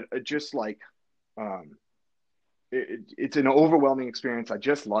somewhere, but just like um, it's an overwhelming experience. I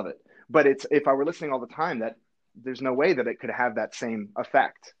just love it. But it's if I were listening all the time, that there's no way that it could have that same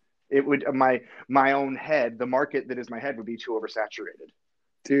effect. It would my own head, the market that is my head, would be too oversaturated.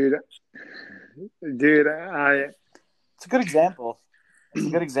 Dude, it's a good example. It's a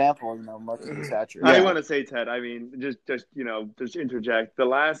good example, market saturated. I want to say, Ted, I mean, just interject. The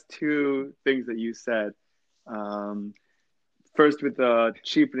last two things that you said, first with the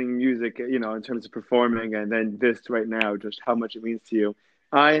cheapening music, in terms of performing, and then this right now, just how much it means to you.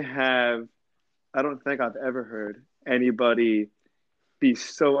 I don't think I've ever heard anybody be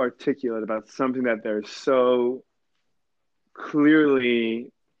so articulate about something that they're so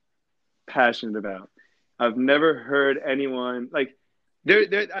clearly passionate about. I've never heard anyone like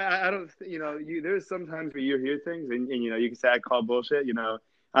I don't, there's sometimes where you hear things and you can say I call bullshit,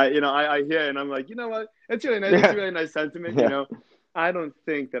 I hear it and I'm like, you know what? It's really nice. It's a really nice sentiment, I don't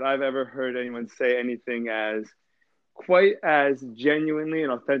think that I've ever heard anyone say anything as quite as genuinely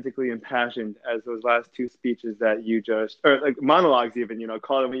and authentically impassioned as those last two speeches that you just, or like monologues even,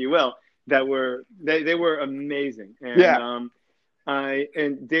 call them what you will, that were, they were amazing. And,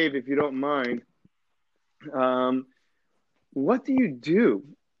 and Dave, if you don't mind, what do you do?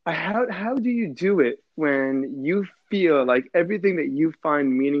 How do you do it when you feel like everything that you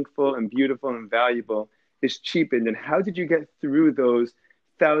find meaningful and beautiful and valuable is cheapened? And how did you get through those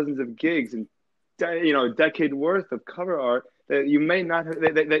thousands of gigs and decade worth of cover art that you may not have,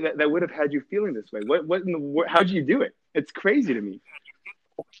 that would have had you feeling this way? What in the how do you do it? It's crazy to me.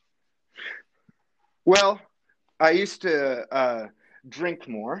 Well, I used to drink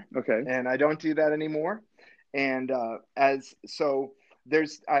more, okay, and I don't do that anymore. And I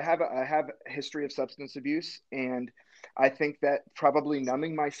have a history of substance abuse, and I think that probably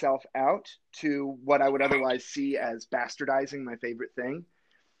numbing myself out to what I would otherwise see as bastardizing my favorite thing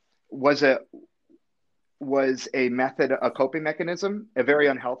was a method, a coping mechanism, a very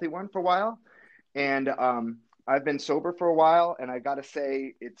unhealthy one for a while. And I've been sober for a while, and I got to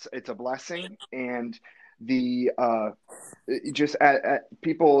say it's a blessing. And the just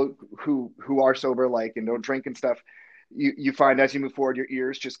people who are sober, like, and don't drink and stuff, you find as you move forward, your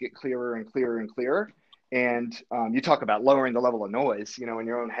ears just get clearer and clearer and clearer. And you talk about lowering the level of noise, in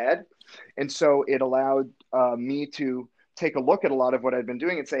your own head. And so it allowed me to take a look at a lot of what I'd been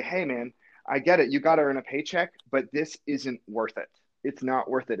doing and say, hey, man, I get it. You got to earn a paycheck, but this isn't worth it. It's not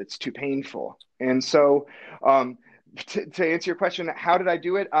worth it. It's too painful. And so to answer your question, how did I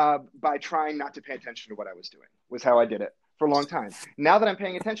do it? By trying not to pay attention to what I was doing was how I did it for a long time. Now that I'm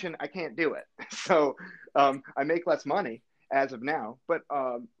paying attention, I can't do it. So I make less money as of now, but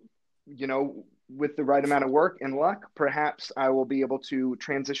with the right amount of work and luck, perhaps I will be able to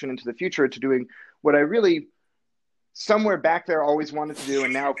transition into the future to doing what I really somewhere back there always wanted to do,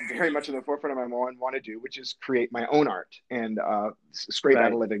 and now very much in the forefront of my mind want to do, which is create my own art and scrape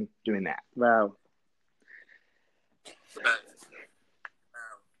out a living doing that. Wow.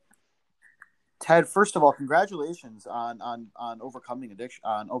 Ted, first of all, congratulations on overcoming addiction,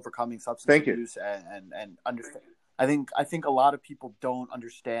 on overcoming substance abuse, and understand. I think a lot of people don't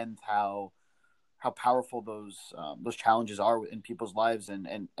understand how powerful those challenges are in people's lives,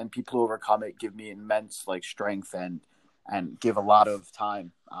 and people who overcome it give me immense strength and give a lot of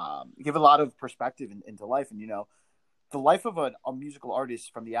time, give a lot of perspective into life. And the life of a musical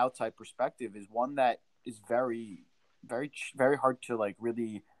artist from the outside perspective is one that is very, very, very hard to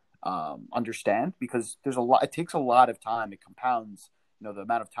really understand, because there's a lot. It takes a lot of time. It compounds. The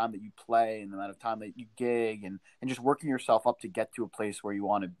amount of time that you play and the amount of time that you gig and just working yourself up to get to a place where you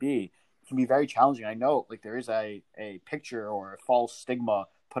want to be can be very challenging. I know there is a picture or a false stigma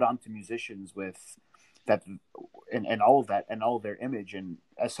put onto musicians with that and all of that and all of their image. And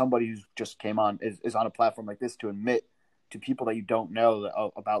as somebody who's just came on is on a platform like this, to admit to people that you don't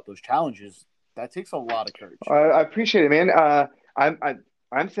know about those challenges, that takes a lot of courage. I appreciate it, man.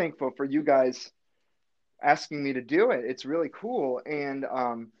 I'm thankful for you guys asking me to do it. It's really cool. And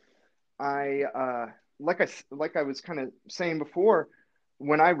like I was kind of saying before,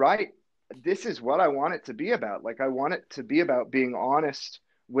 when I write, this is what I want it to be about. I want it to be about being honest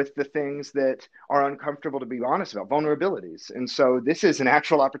with the things that are uncomfortable to be honest about, vulnerabilities. And so this is an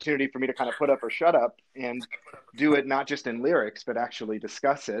actual opportunity for me to kind of put up or shut up and do it not just in lyrics, but actually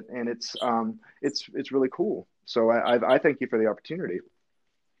discuss it. And it's really cool. So I thank you for the opportunity.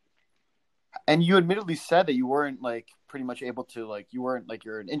 And you admittedly said that you weren't like pretty much able to, like, you weren't like,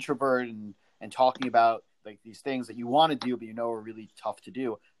 you're an introvert and talking about like these things that you want to do, but you know are really tough to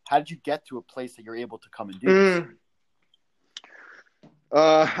do. How did you get to a place that you're able to come and do this?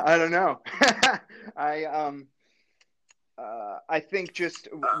 I don't know. I think just,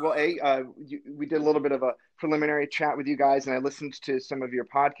 well, we did a little bit of a preliminary chat with you guys, and I listened to some of your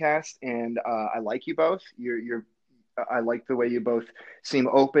podcasts, and I like you both. I like the way you both seem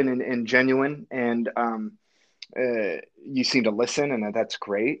open and genuine, and you seem to listen, and that's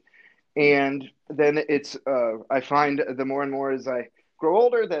great. And then I find the more and more as I grow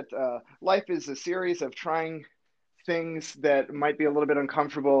older that life is a series of trying things that might be a little bit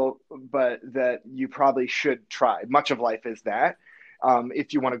uncomfortable, but that you probably should try. Much of life is that,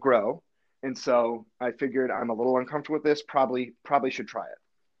 if you want to grow. And so I figured I'm a little uncomfortable with this, probably should try it.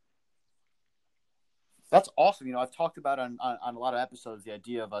 That's awesome. You know, I've talked about on a lot of episodes the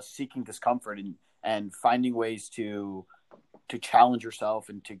idea of us seeking discomfort and finding ways to challenge yourself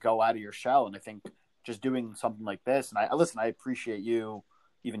and to go out of your shell. And I think just doing something like this, and I appreciate you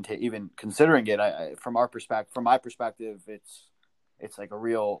even considering it. From my perspective, it's like a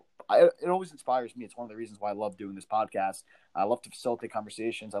real. It always inspires me. It's one of the reasons why I love doing this podcast. I love to facilitate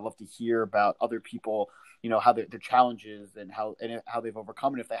conversations. I love to hear about other people, you know, how their challenges and how they've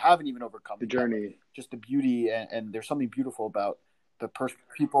overcome it. If they haven't even overcome the journey, just the beauty and there's something beautiful about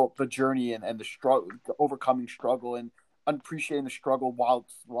the journey and the struggle, the overcoming struggle, and appreciating the struggle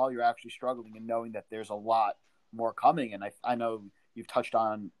while you're actually struggling, and knowing that there's a lot more coming. And I know you've touched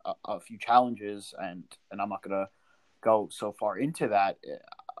on a few challenges, and I'm not going to go so far into that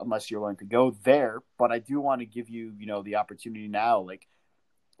unless you're willing to go there. But I do want to give you, you know, the opportunity now, like,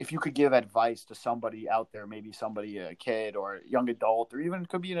 if you could give advice to somebody out there, maybe somebody, a kid or a young adult, or even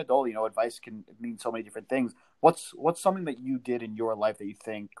could be an adult, you know, advice can mean so many different things. What's something that you did in your life that you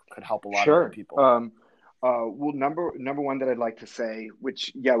think could help a lot of other people? Well, number one that I'd like to say,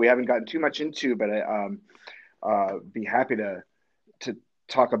 which, we haven't gotten too much into, but I be happy to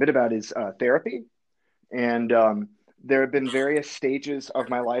talk a bit about, is therapy. And there have been various stages of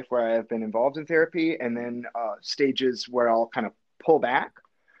my life where I have been involved in therapy, and then stages where I'll kind of pull back.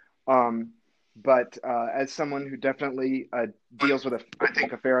 But as someone who definitely deals with, I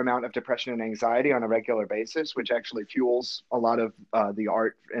think, a fair amount of depression and anxiety on a regular basis, which actually fuels a lot of the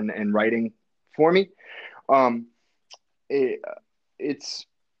art and writing for me, I'm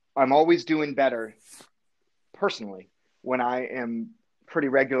always doing better personally when I am pretty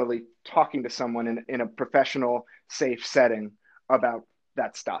regularly talking to someone in a professional, safe setting about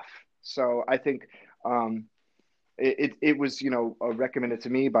that stuff. So I think it was, you know, recommended to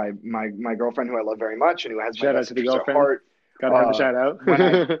me by my girlfriend, who I love very much, and who has shout out to the girlfriend. Heart. Gotta have a shout out.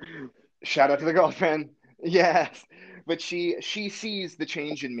 Shout out to the girlfriend. Yes, but she sees the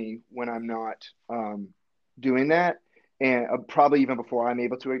change in me when I'm not doing that, and probably even before I'm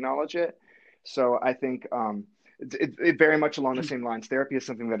able to acknowledge it. So I think it very much along the same lines. Therapy is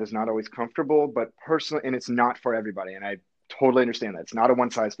something that is not always comfortable, but personally, and it's not for everybody. And I totally understand that. It's not a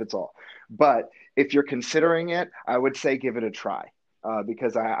one size fits all. But if you're considering it, I would say give it a try,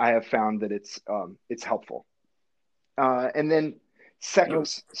 because I have found that it's helpful. And then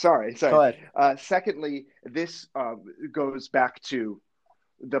secondly, this goes back to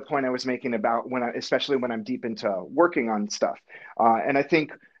the point I was making about especially when I'm deep into working on stuff. And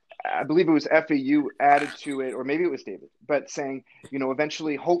I believe it was Effie, you added to it, or maybe it was David, but saying, you know,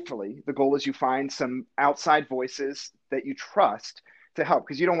 eventually, hopefully, the goal is you find some outside voices that you trust to help,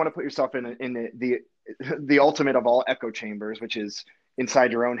 because you don't want to put yourself in the ultimate of all echo chambers, which is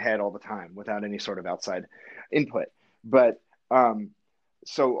inside your own head all the time without any sort of outside input. But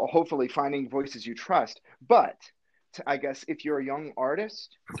so hopefully finding voices you trust. But I guess if you're a young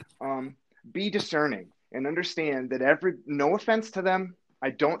artist, be discerning and understand that no offense to them, I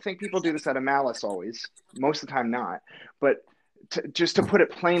don't think people do this out of malice always, most of the time not. But just to put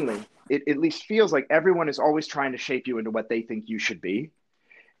it plainly, it at least feels like everyone is always trying to shape you into what they think you should be.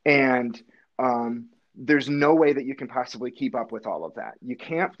 And there's no way that you can possibly keep up with all of that. You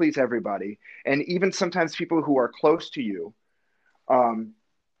can't please everybody. And even sometimes people who are close to you,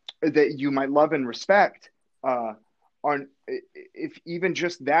 that you might love and respect, if even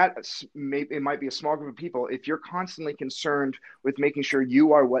just that, it might be a small group of people. If you're constantly concerned with making sure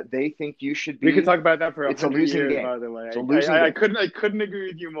you are what they think you should be, we could talk about that for it's a losing years, game. By the way, I couldn't agree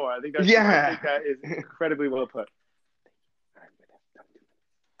with you more. I think that is incredibly well put.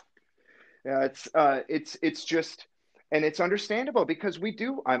 Yeah, it's just, and it's understandable because we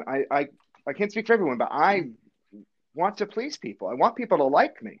do. I can't speak for everyone, but I want to please people. I want people to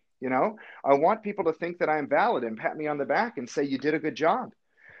like me. I want people to think that I'm valid and pat me on the back and say you did a good job.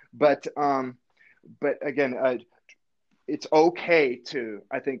 But again, it's okay to,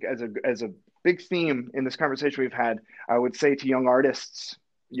 I think, as a big theme in this conversation we've had, I would say to young artists,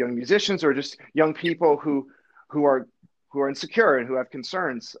 young musicians, or just young people who are insecure and who have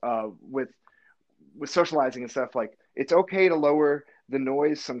concerns with socializing and stuff, like, it's okay to lower the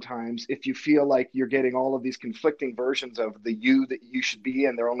noise sometimes if you feel like you're getting all of these conflicting versions of the you that you should be,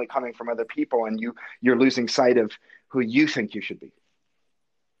 and they're only coming from other people, and you're losing sight of who you think you should be.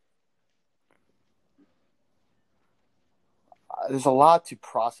 There's a lot to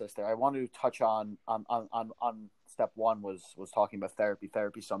process there. I wanted to touch on step one was talking about therapy.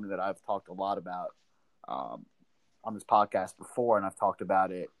 Therapy is something that I've talked a lot about on this podcast before, and I've talked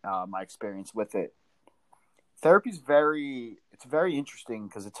about it, my experience with it. Therapy is very interesting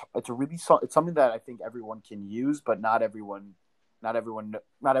because it's something that I think everyone can use, but not everyone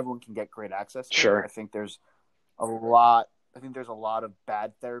can get great access to. Sure. I think there's a lot of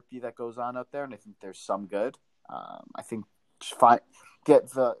bad therapy that goes on out there, and I think there's some good. I think get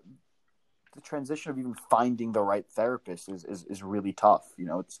the transition of even finding the right therapist is really tough.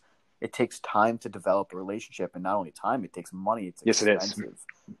 It takes time to develop a relationship, and not only time, it takes money. It's expensive. It is.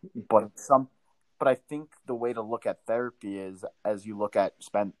 But I think the way to look at therapy is, as you should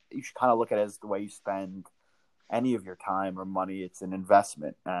kind of look at it as the way you spend any of your time or money. It's an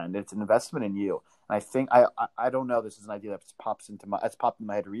investment, and it's an investment in you. And I think I don't know. This is an idea that's popped in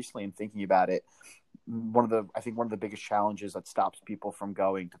my head recently and thinking about it. One of the biggest challenges that stops people from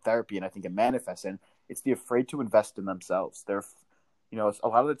going to therapy, and I think it manifests in, it's the afraid to invest in themselves. A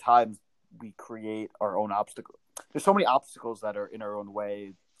lot of the times we create our own obstacles. There's so many obstacles that are in our own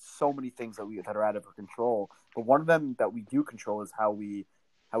way, so many things that are out of our control. But one of them that we do control is how we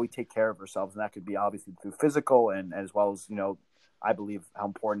take care of ourselves, and that could be obviously through physical and as well as, I believe how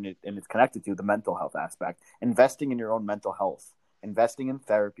important it's connected to the mental health aspect. Investing in your own mental health, investing in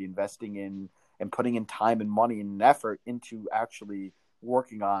therapy, investing in and putting in time and money and effort into actually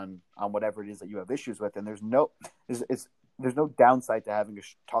working on whatever it is that you have issues with. And there's no downside to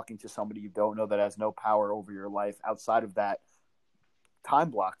talking to somebody you don't know that has no power over your life outside of that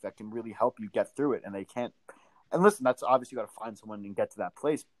time block that can really help you get through it. And they can't. And listen, that's obviously you got to find someone and get to that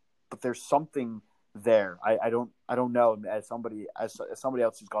place. But there's something there. I don't know. As somebody else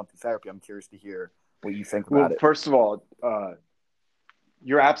who's gone through therapy, I'm curious to hear what you think about it. First of all,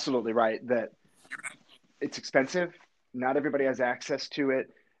 you're absolutely right that it's expensive. Not everybody has access to it.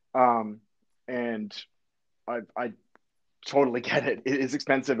 And I totally get it. It is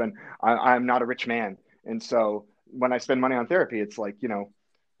expensive, and I'm not a rich man. And so when I spend money on therapy, it's like,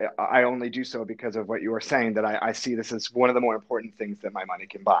 I only do so because of what you were saying, that I see this as one of the more important things that my money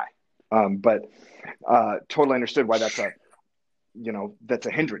can buy. But totally understood why that's a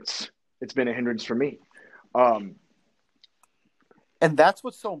hindrance. It's been a hindrance for me. And that's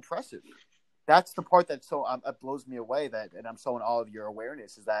what's so impressive. That's the part that blows me away, and I'm so in awe of your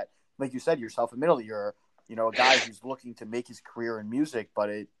awareness, is that, like you said, you're self-admittedly, you're a guy who's looking to make his career in music, but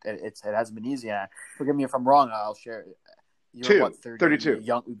it hasn't been easy. And forgive me if I'm wrong. I'll share. You're 32.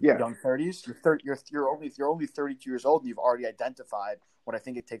 Young 30s. You're only 32 years old, and you've already identified what I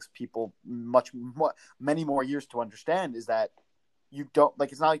think it takes people many more years to understand, is that you don't,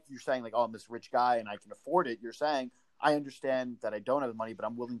 like, it's not like you're saying like, oh, I'm this rich guy and I can afford it. You're saying, I understand that I don't have the money, but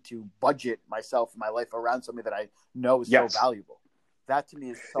I'm willing to budget myself and my life around something that I know is so valuable. That to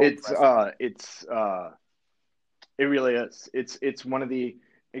me is so impressive. It really is. It's one of the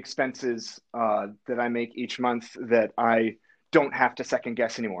expenses that I make each month that I don't have to second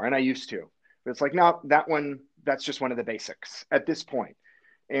guess anymore. And I used to, but it's like, no, that's just one of the basics at this point.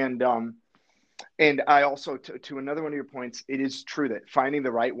 And I also, to another one of your points, it is true that finding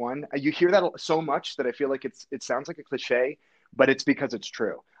the right one, you hear that so much that I feel like it sounds like a cliche, but it's because it's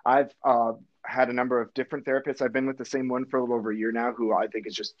true. I've had a number of different therapists. I've been with the same one for a little over a year now, who I think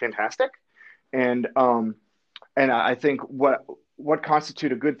is just fantastic. And I think what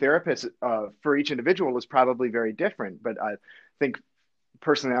constitutes a good therapist for each individual is probably very different. But I think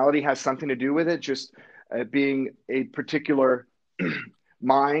personality has something to do with it. Just being a particular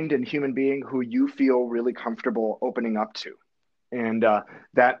mind and human being who you feel really comfortable opening up to. And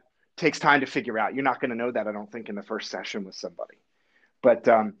that takes time to figure out. You're not going to know that, I don't think, in the first session with somebody. But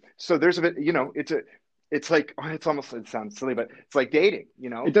so there's a bit, it's like, it sounds silly, but it's like dating,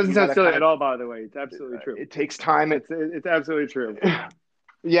 It doesn't sound silly at all, by the way. It's absolutely true. It takes time. It's absolutely true.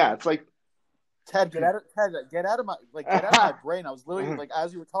 Yeah. It's like Ted, get out of my brain. I was literally like,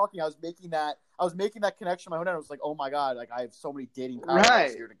 as you were talking, I was making that connection in my own head. I was like, oh my God, like I have so many dating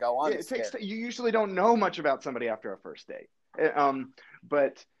parallels here to go on. Yeah, you usually don't know much about somebody after a first date.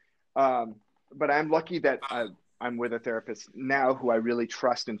 But I'm lucky that I'm with a therapist now who I really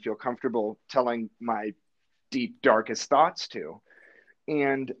trust and feel comfortable telling my deep, darkest thoughts to.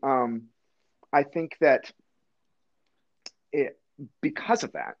 And I think that because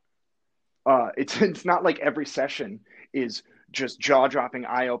of that, it's not like every session is just jaw-dropping,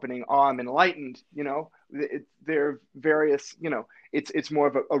 eye-opening. Oh, I'm enlightened. There are various. It's more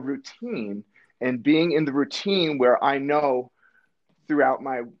of a routine, and being in the routine where I know throughout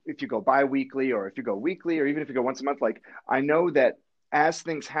if you go bi-weekly or if you go weekly or even if you go once a month, like I know that as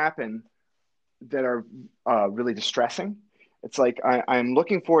things happen that are really distressing, it's like I'm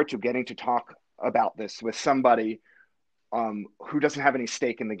looking forward to getting to talk about this with somebody who doesn't have any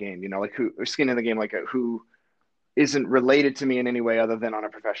stake in the game, like or skin in the game, like who isn't related to me in any way other than on a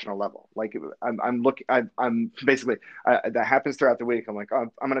professional level. Like I'm basically, that happens throughout the week. I'm like, oh,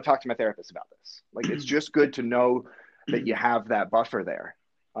 I'm going to talk to my therapist about this. Like, it's just good to know that you have that buffer there.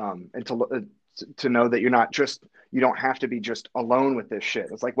 And to know that you don't have to be just alone with this shit.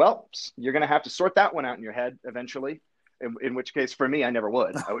 It's like, well, you're going to have to sort that one out in your head eventually. In which case for me, I never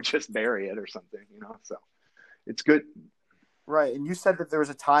would. I would just bury it or something, so it's good. Right. And you said that there was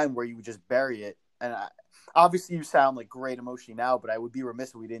a time where you would just bury it. And obviously you sound like great emotionally now, but I would be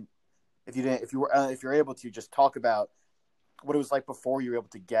remiss if you're able to just talk about what it was like before you were able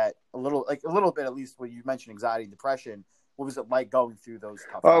to get a little bit, at least when you mentioned anxiety and depression. What was it like going through those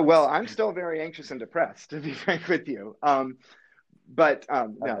tough times? Oh, well, I'm still very anxious and depressed, to be frank with you. But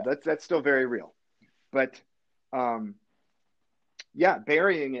no, that's still very real. But yeah,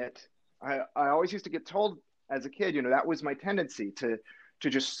 burying it. I always used to get told as a kid, that was my tendency to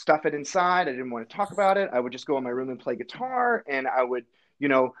just stuff it inside. I didn't want to talk about it. I would just go in my room and play guitar, and I would,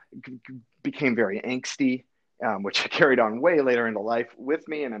 became very angsty, which I carried on way later into life with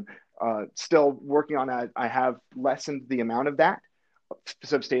me. And I'm still working on that. I have lessened the amount of that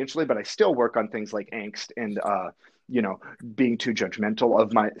substantially, but I still work on things like angst and, being too judgmental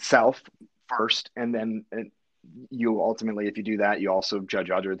of myself first. And then you ultimately, if you do that, you also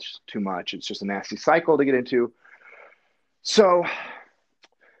judge others too much. It's just a nasty cycle to get into. So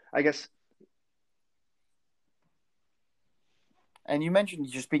I guess. And you mentioned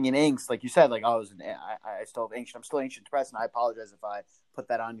just being in angst, like you said, like I still have anxious. I'm still anxious and depressed, and I apologize if I put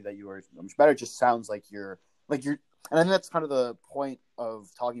that on you that you were much better. It just sounds like you're, and I think that's kind of the point of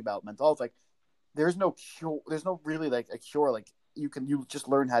talking about mental health. Like, there's no cure. There's no really like a cure. Like you just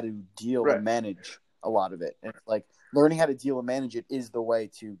learn how to deal and manage a lot of it. And like learning how to deal and manage it is the way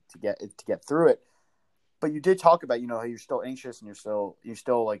to get through it. But you did talk about, how you're still anxious and you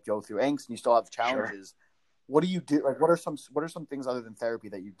still like go through angst and you still have challenges. Sure. What do you do? Like, what are some things other than therapy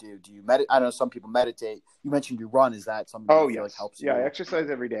that you do? Do you meditate? I know some people meditate. You mentioned you run. Is that something that you feel like helps you? Yeah, I exercise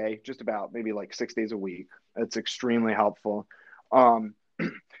every day, just about maybe like 6 days a week. It's extremely helpful.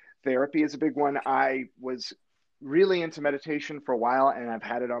 Therapy is a big one. I was really into meditation for a while, and I've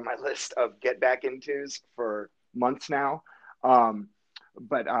had it on my list of get back intos for months now.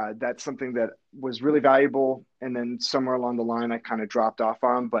 But that's something that was really valuable. And then somewhere along the line, I kind of dropped off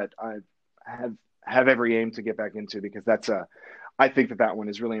on, but I have every aim to get back into, because I think that one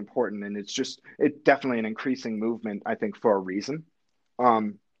is really important. And it's definitely an increasing movement, I think, for a reason. A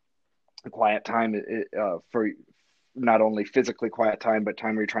quiet time for not only physically quiet time, but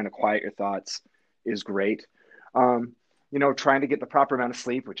time where you're trying to quiet your thoughts is great. Trying to get the proper amount of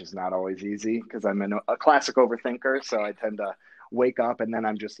sleep, which is not always easy because I'm a classic overthinker. So I tend to wake up and then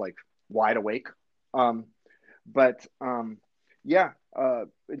I'm just like wide awake.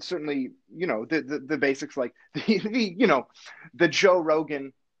 It's certainly, the basics, like the Joe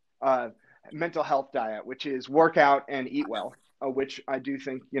Rogan mental health diet, which is work out and eat well, which I do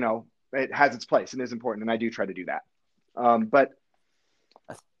think, it has its place and is important. And I do try to do that. But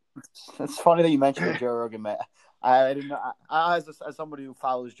it's funny that you mentioned Joe Rogan, man. I didn't know. As somebody who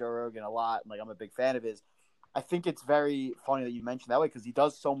follows Joe Rogan a lot, and like I'm a big fan of his, I think it's very funny that you mentioned that way, because he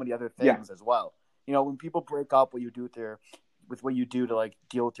does so many other things as well. When people break up, what you do with what you do to like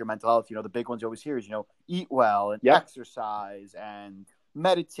deal with your mental health, the big ones you always hear is, eat well and exercise and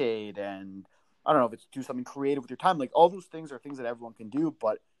meditate, and I don't know if it's do something creative with your time. Like all those things are things that everyone can do,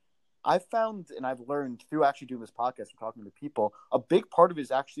 but I've found and I've learned through actually doing this podcast and talking to people, a big part of it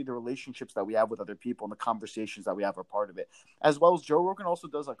is actually the relationships that we have with other people and the conversations that we have are part of it. As well as Joe Rogan also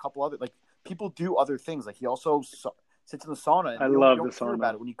does a couple other, like people do other things. Like he also sits in the sauna. And I love the sauna.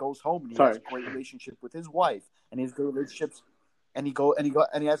 About it when he goes home and he has a great relationship with his wife and his good relationships. And he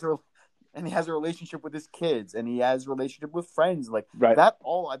has and he has a relationship with his kids, and he has a relationship with friends. Like Right. that,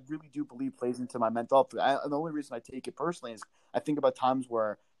 all I really do believe plays into my mental health. And the only reason I take it personally is I think about times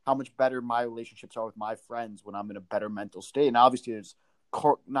where how much better my relationships are with my friends when I'm in a better mental state. And obviously, there's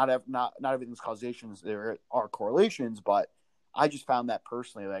not everything's causations. There are correlations, but I just found that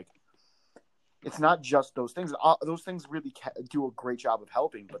personally, like it's not just those things. Those things really do a great job of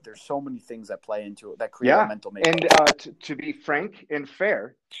helping, but there's so many things that play into it that create a mental makeup. And to be frank and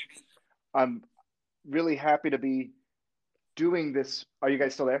fair, I'm really happy to be doing this. Are you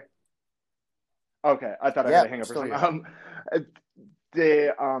guys still there? Okay, I thought I had to hang up or something.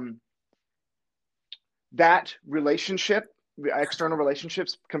 That relationship, the external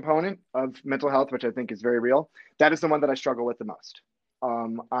relationships component of mental health, which I think is very real, that is the one that I struggle with the most.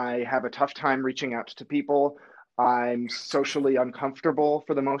 I have a tough time reaching out to people. I'm socially uncomfortable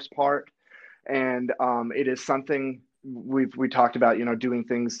for the most part, and it is something we talked about. Doing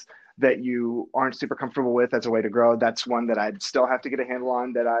things that you aren't super comfortable with as a way to grow. That's one that I'd still have to get a handle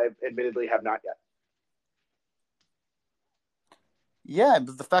on that I admittedly have not yet. Yeah,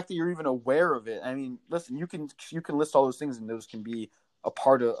 but the fact that you're even aware of it, I mean, listen, you can list all those things, and those can be a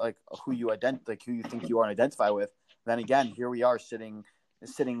part of like who you who you think you are and identify with. Then again, here we are sitting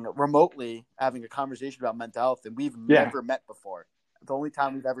remotely having a conversation about mental health, and we've never met before. The only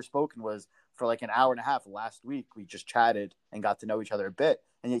time we've ever spoken was for like an hour and a half last week. We just chatted and got to know each other a bit,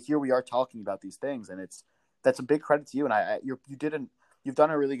 and yet here we are talking about these things, and that's a big credit to you. And you've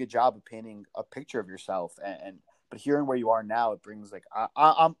done a really good job of painting a picture of yourself, but hearing where you are now, it brings like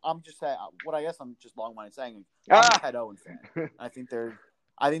I'm just saying what I guess I'm just long-minded saying. I'm a Ted Owen fan. I think there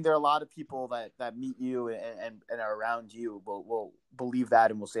are a lot of people that meet you and are around you will believe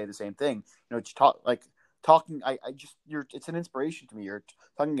that and will say the same thing. Just talking. It's an inspiration to me. You're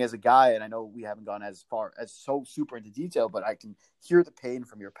talking as a guy, and I know we haven't gone as far as so super into detail, but I can hear the pain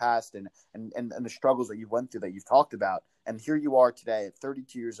from your past and the struggles that you went through that you've talked about. And here you are today at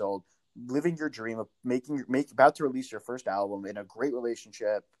 32 years old, living your dream of about to release your first album in a great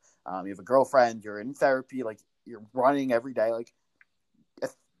relationship. You have a girlfriend, you're in therapy, like you're running every day. Like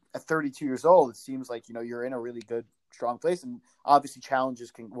at 32 years old, it seems like, you're in a really good, strong place. And obviously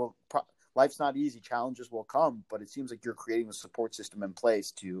challenges life's not easy. Challenges will come, but it seems like you're creating a support system in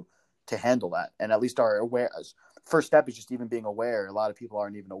place to handle that. And at least are aware. First step is just even being aware. A lot of people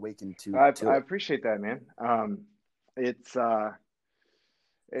aren't even awakened to it. I appreciate that, man. It's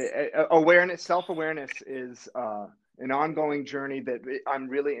awareness, self-awareness is an ongoing journey that I'm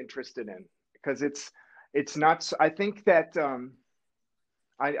really interested in, because it's not. I think that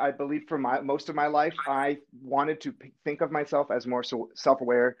I believe for most of my life, I wanted to think of myself as more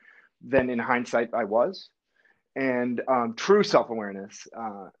self-aware than in hindsight I was, and true self-awareness,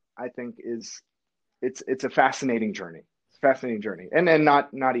 I think it's a fascinating journey. It's a fascinating journey, and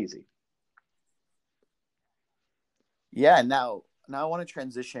not easy. Yeah. Now I want to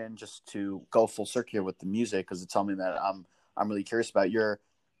transition just to go full circle here with the music, because it's something that I'm really curious about. You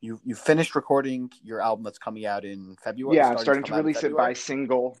finished recording your album that's coming out in February. Yeah, I'm starting to release it by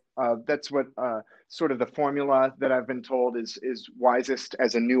single. That's what sort of the formula that I've been told is wisest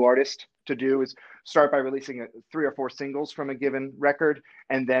as a new artist to do, is start by releasing 3 or 4 singles from a given record,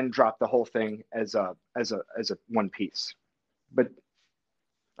 and then drop the whole thing as a one piece. But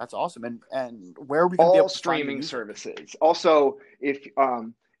that's awesome. And where we can all be able to streaming services. Also,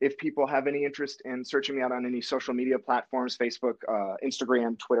 if people have any interest in searching me out on any social media platforms, Facebook,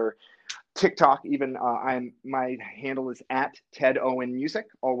 Instagram, Twitter, TikTok, even, my handle is at Ted Owen Music,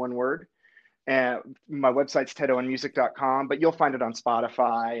 all one word. And my website's tedowenmusic.com, but you'll find it on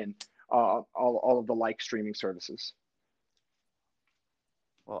Spotify and all of the like streaming services.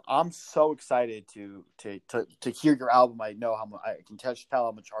 Well, I'm so excited to hear your album. I know I can tell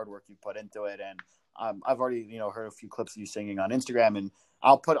how much hard work you put into it, and I've already heard a few clips of you singing on Instagram, and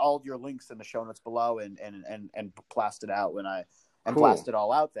I'll put all of your links in the show notes below and blast it out blast it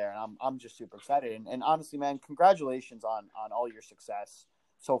all out there. And I'm just super excited. And honestly, man, congratulations on all your success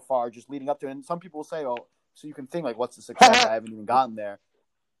so far, just leading up to it. And some people will say, oh, so you can think like, what's the success? I haven't even gotten there.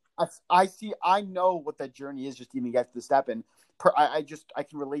 I know what that journey is, just to even get to the step. And I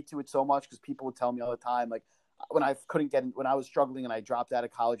can relate to it so much, because people would tell me all the time, like when I was struggling and I dropped out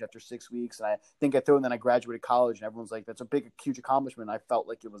of college after 6 weeks and I didn't get through, and then I graduated college, and everyone's like, that's a big, huge accomplishment. I felt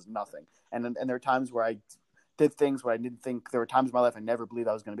like it was nothing. And there are times where I did things where I didn't think, there were times in my life I never believed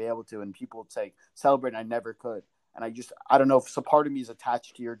I was going to be able to, and people would say, celebrate, and I never could. And I don't know if so part of me is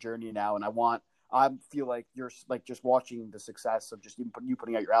attached to your journey now. And I feel like you're like just watching the success of just even you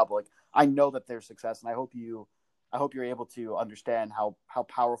putting out your album. Like, I know that there's success, and I hope you're able to understand how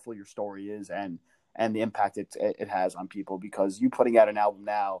powerful your story is and the impact it has on people, because you putting out an album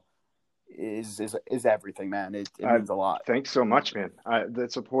now is everything, man. It means a lot. Thanks so much, man. The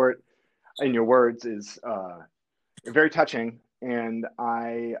support in your words is very touching, and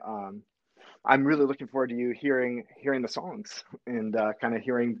I'm really looking forward to you hearing the songs and kind of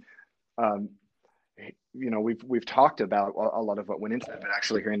hearing. We've talked about a lot of what went into it, but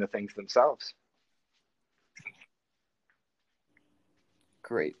actually hearing the things themselves.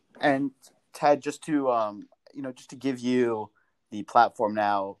 Great. And Ted, just to give you the platform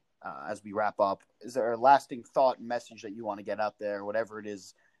now as we wrap up, is there a lasting thought and message that you want to get out there, whatever it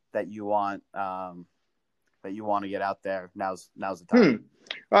is that you want to get out there? Now's the time.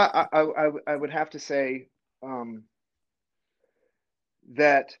 I would have to say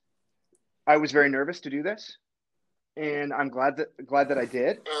that I was very nervous to do this, and I'm glad that I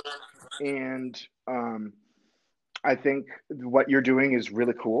did. And I think what you're doing is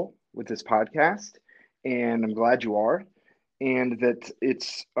really cool with this podcast, and I'm glad you are. And that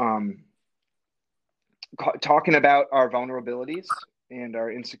it's talking about our vulnerabilities and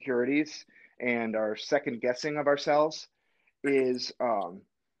our insecurities and our second guessing of ourselves is for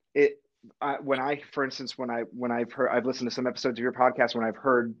instance, when I've listened to some episodes of your podcast, when I've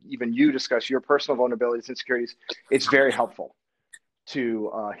heard even you discuss your personal vulnerabilities and insecurities, it's very helpful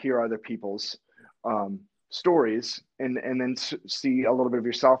to hear other people's stories and then see a little bit of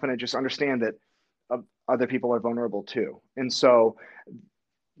yourself and just understand that other people are vulnerable too. And so,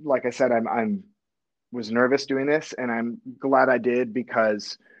 like I said, I'm was nervous doing this, and I'm glad I did,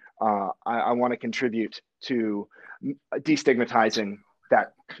 because I want to contribute to destigmatizing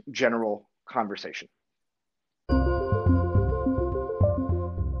that general conversation.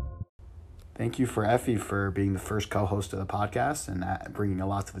 Thank you for Effie for being the first co-host of the podcast and bringing a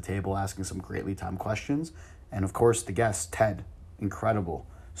lot to the table, asking some greatly timed questions. And of course, the guest, Ted, incredible,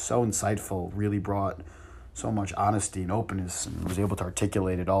 so insightful, really brought so much honesty and openness and was able to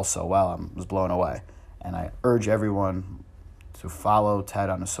articulate it all so well. I was blown away. And I urge everyone to follow Ted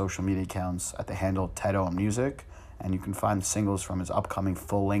on his social media accounts at the handle TedOMmusic. And you can find the singles from his upcoming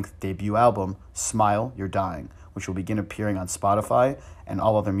full-length debut album, Smile, You're Dying, which will begin appearing on Spotify and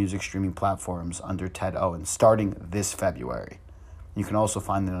all other music streaming platforms under Ted Owen, starting this February. You can also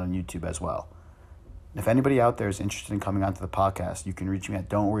find it on YouTube as well. If anybody out there is interested in coming onto the podcast, you can reach me at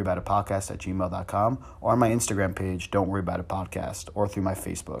don'tworryaboutit.podcast@gmail.com or on my Instagram page, Don't Worry About It Podcast, or through my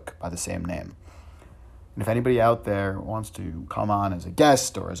Facebook by the same name. And if anybody out there wants to come on as a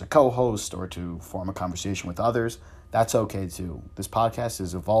guest or as a co-host or to form a conversation with others, that's okay too. This podcast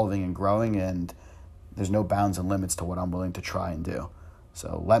is evolving and growing, and there's no bounds and limits to what I'm willing to try and do.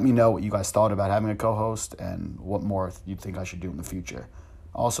 So let me know what you guys thought about having a co-host and what more you think I should do in the future.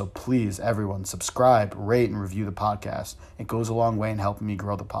 Also, please, everyone, subscribe, rate, and review the podcast. It goes a long way in helping me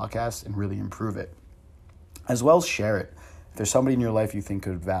grow the podcast and really improve it. As well as share it. If there's somebody in your life you think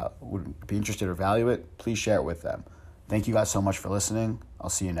would be interested or value it, please share it with them. Thank you guys so much for listening. I'll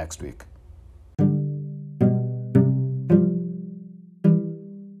see you next week.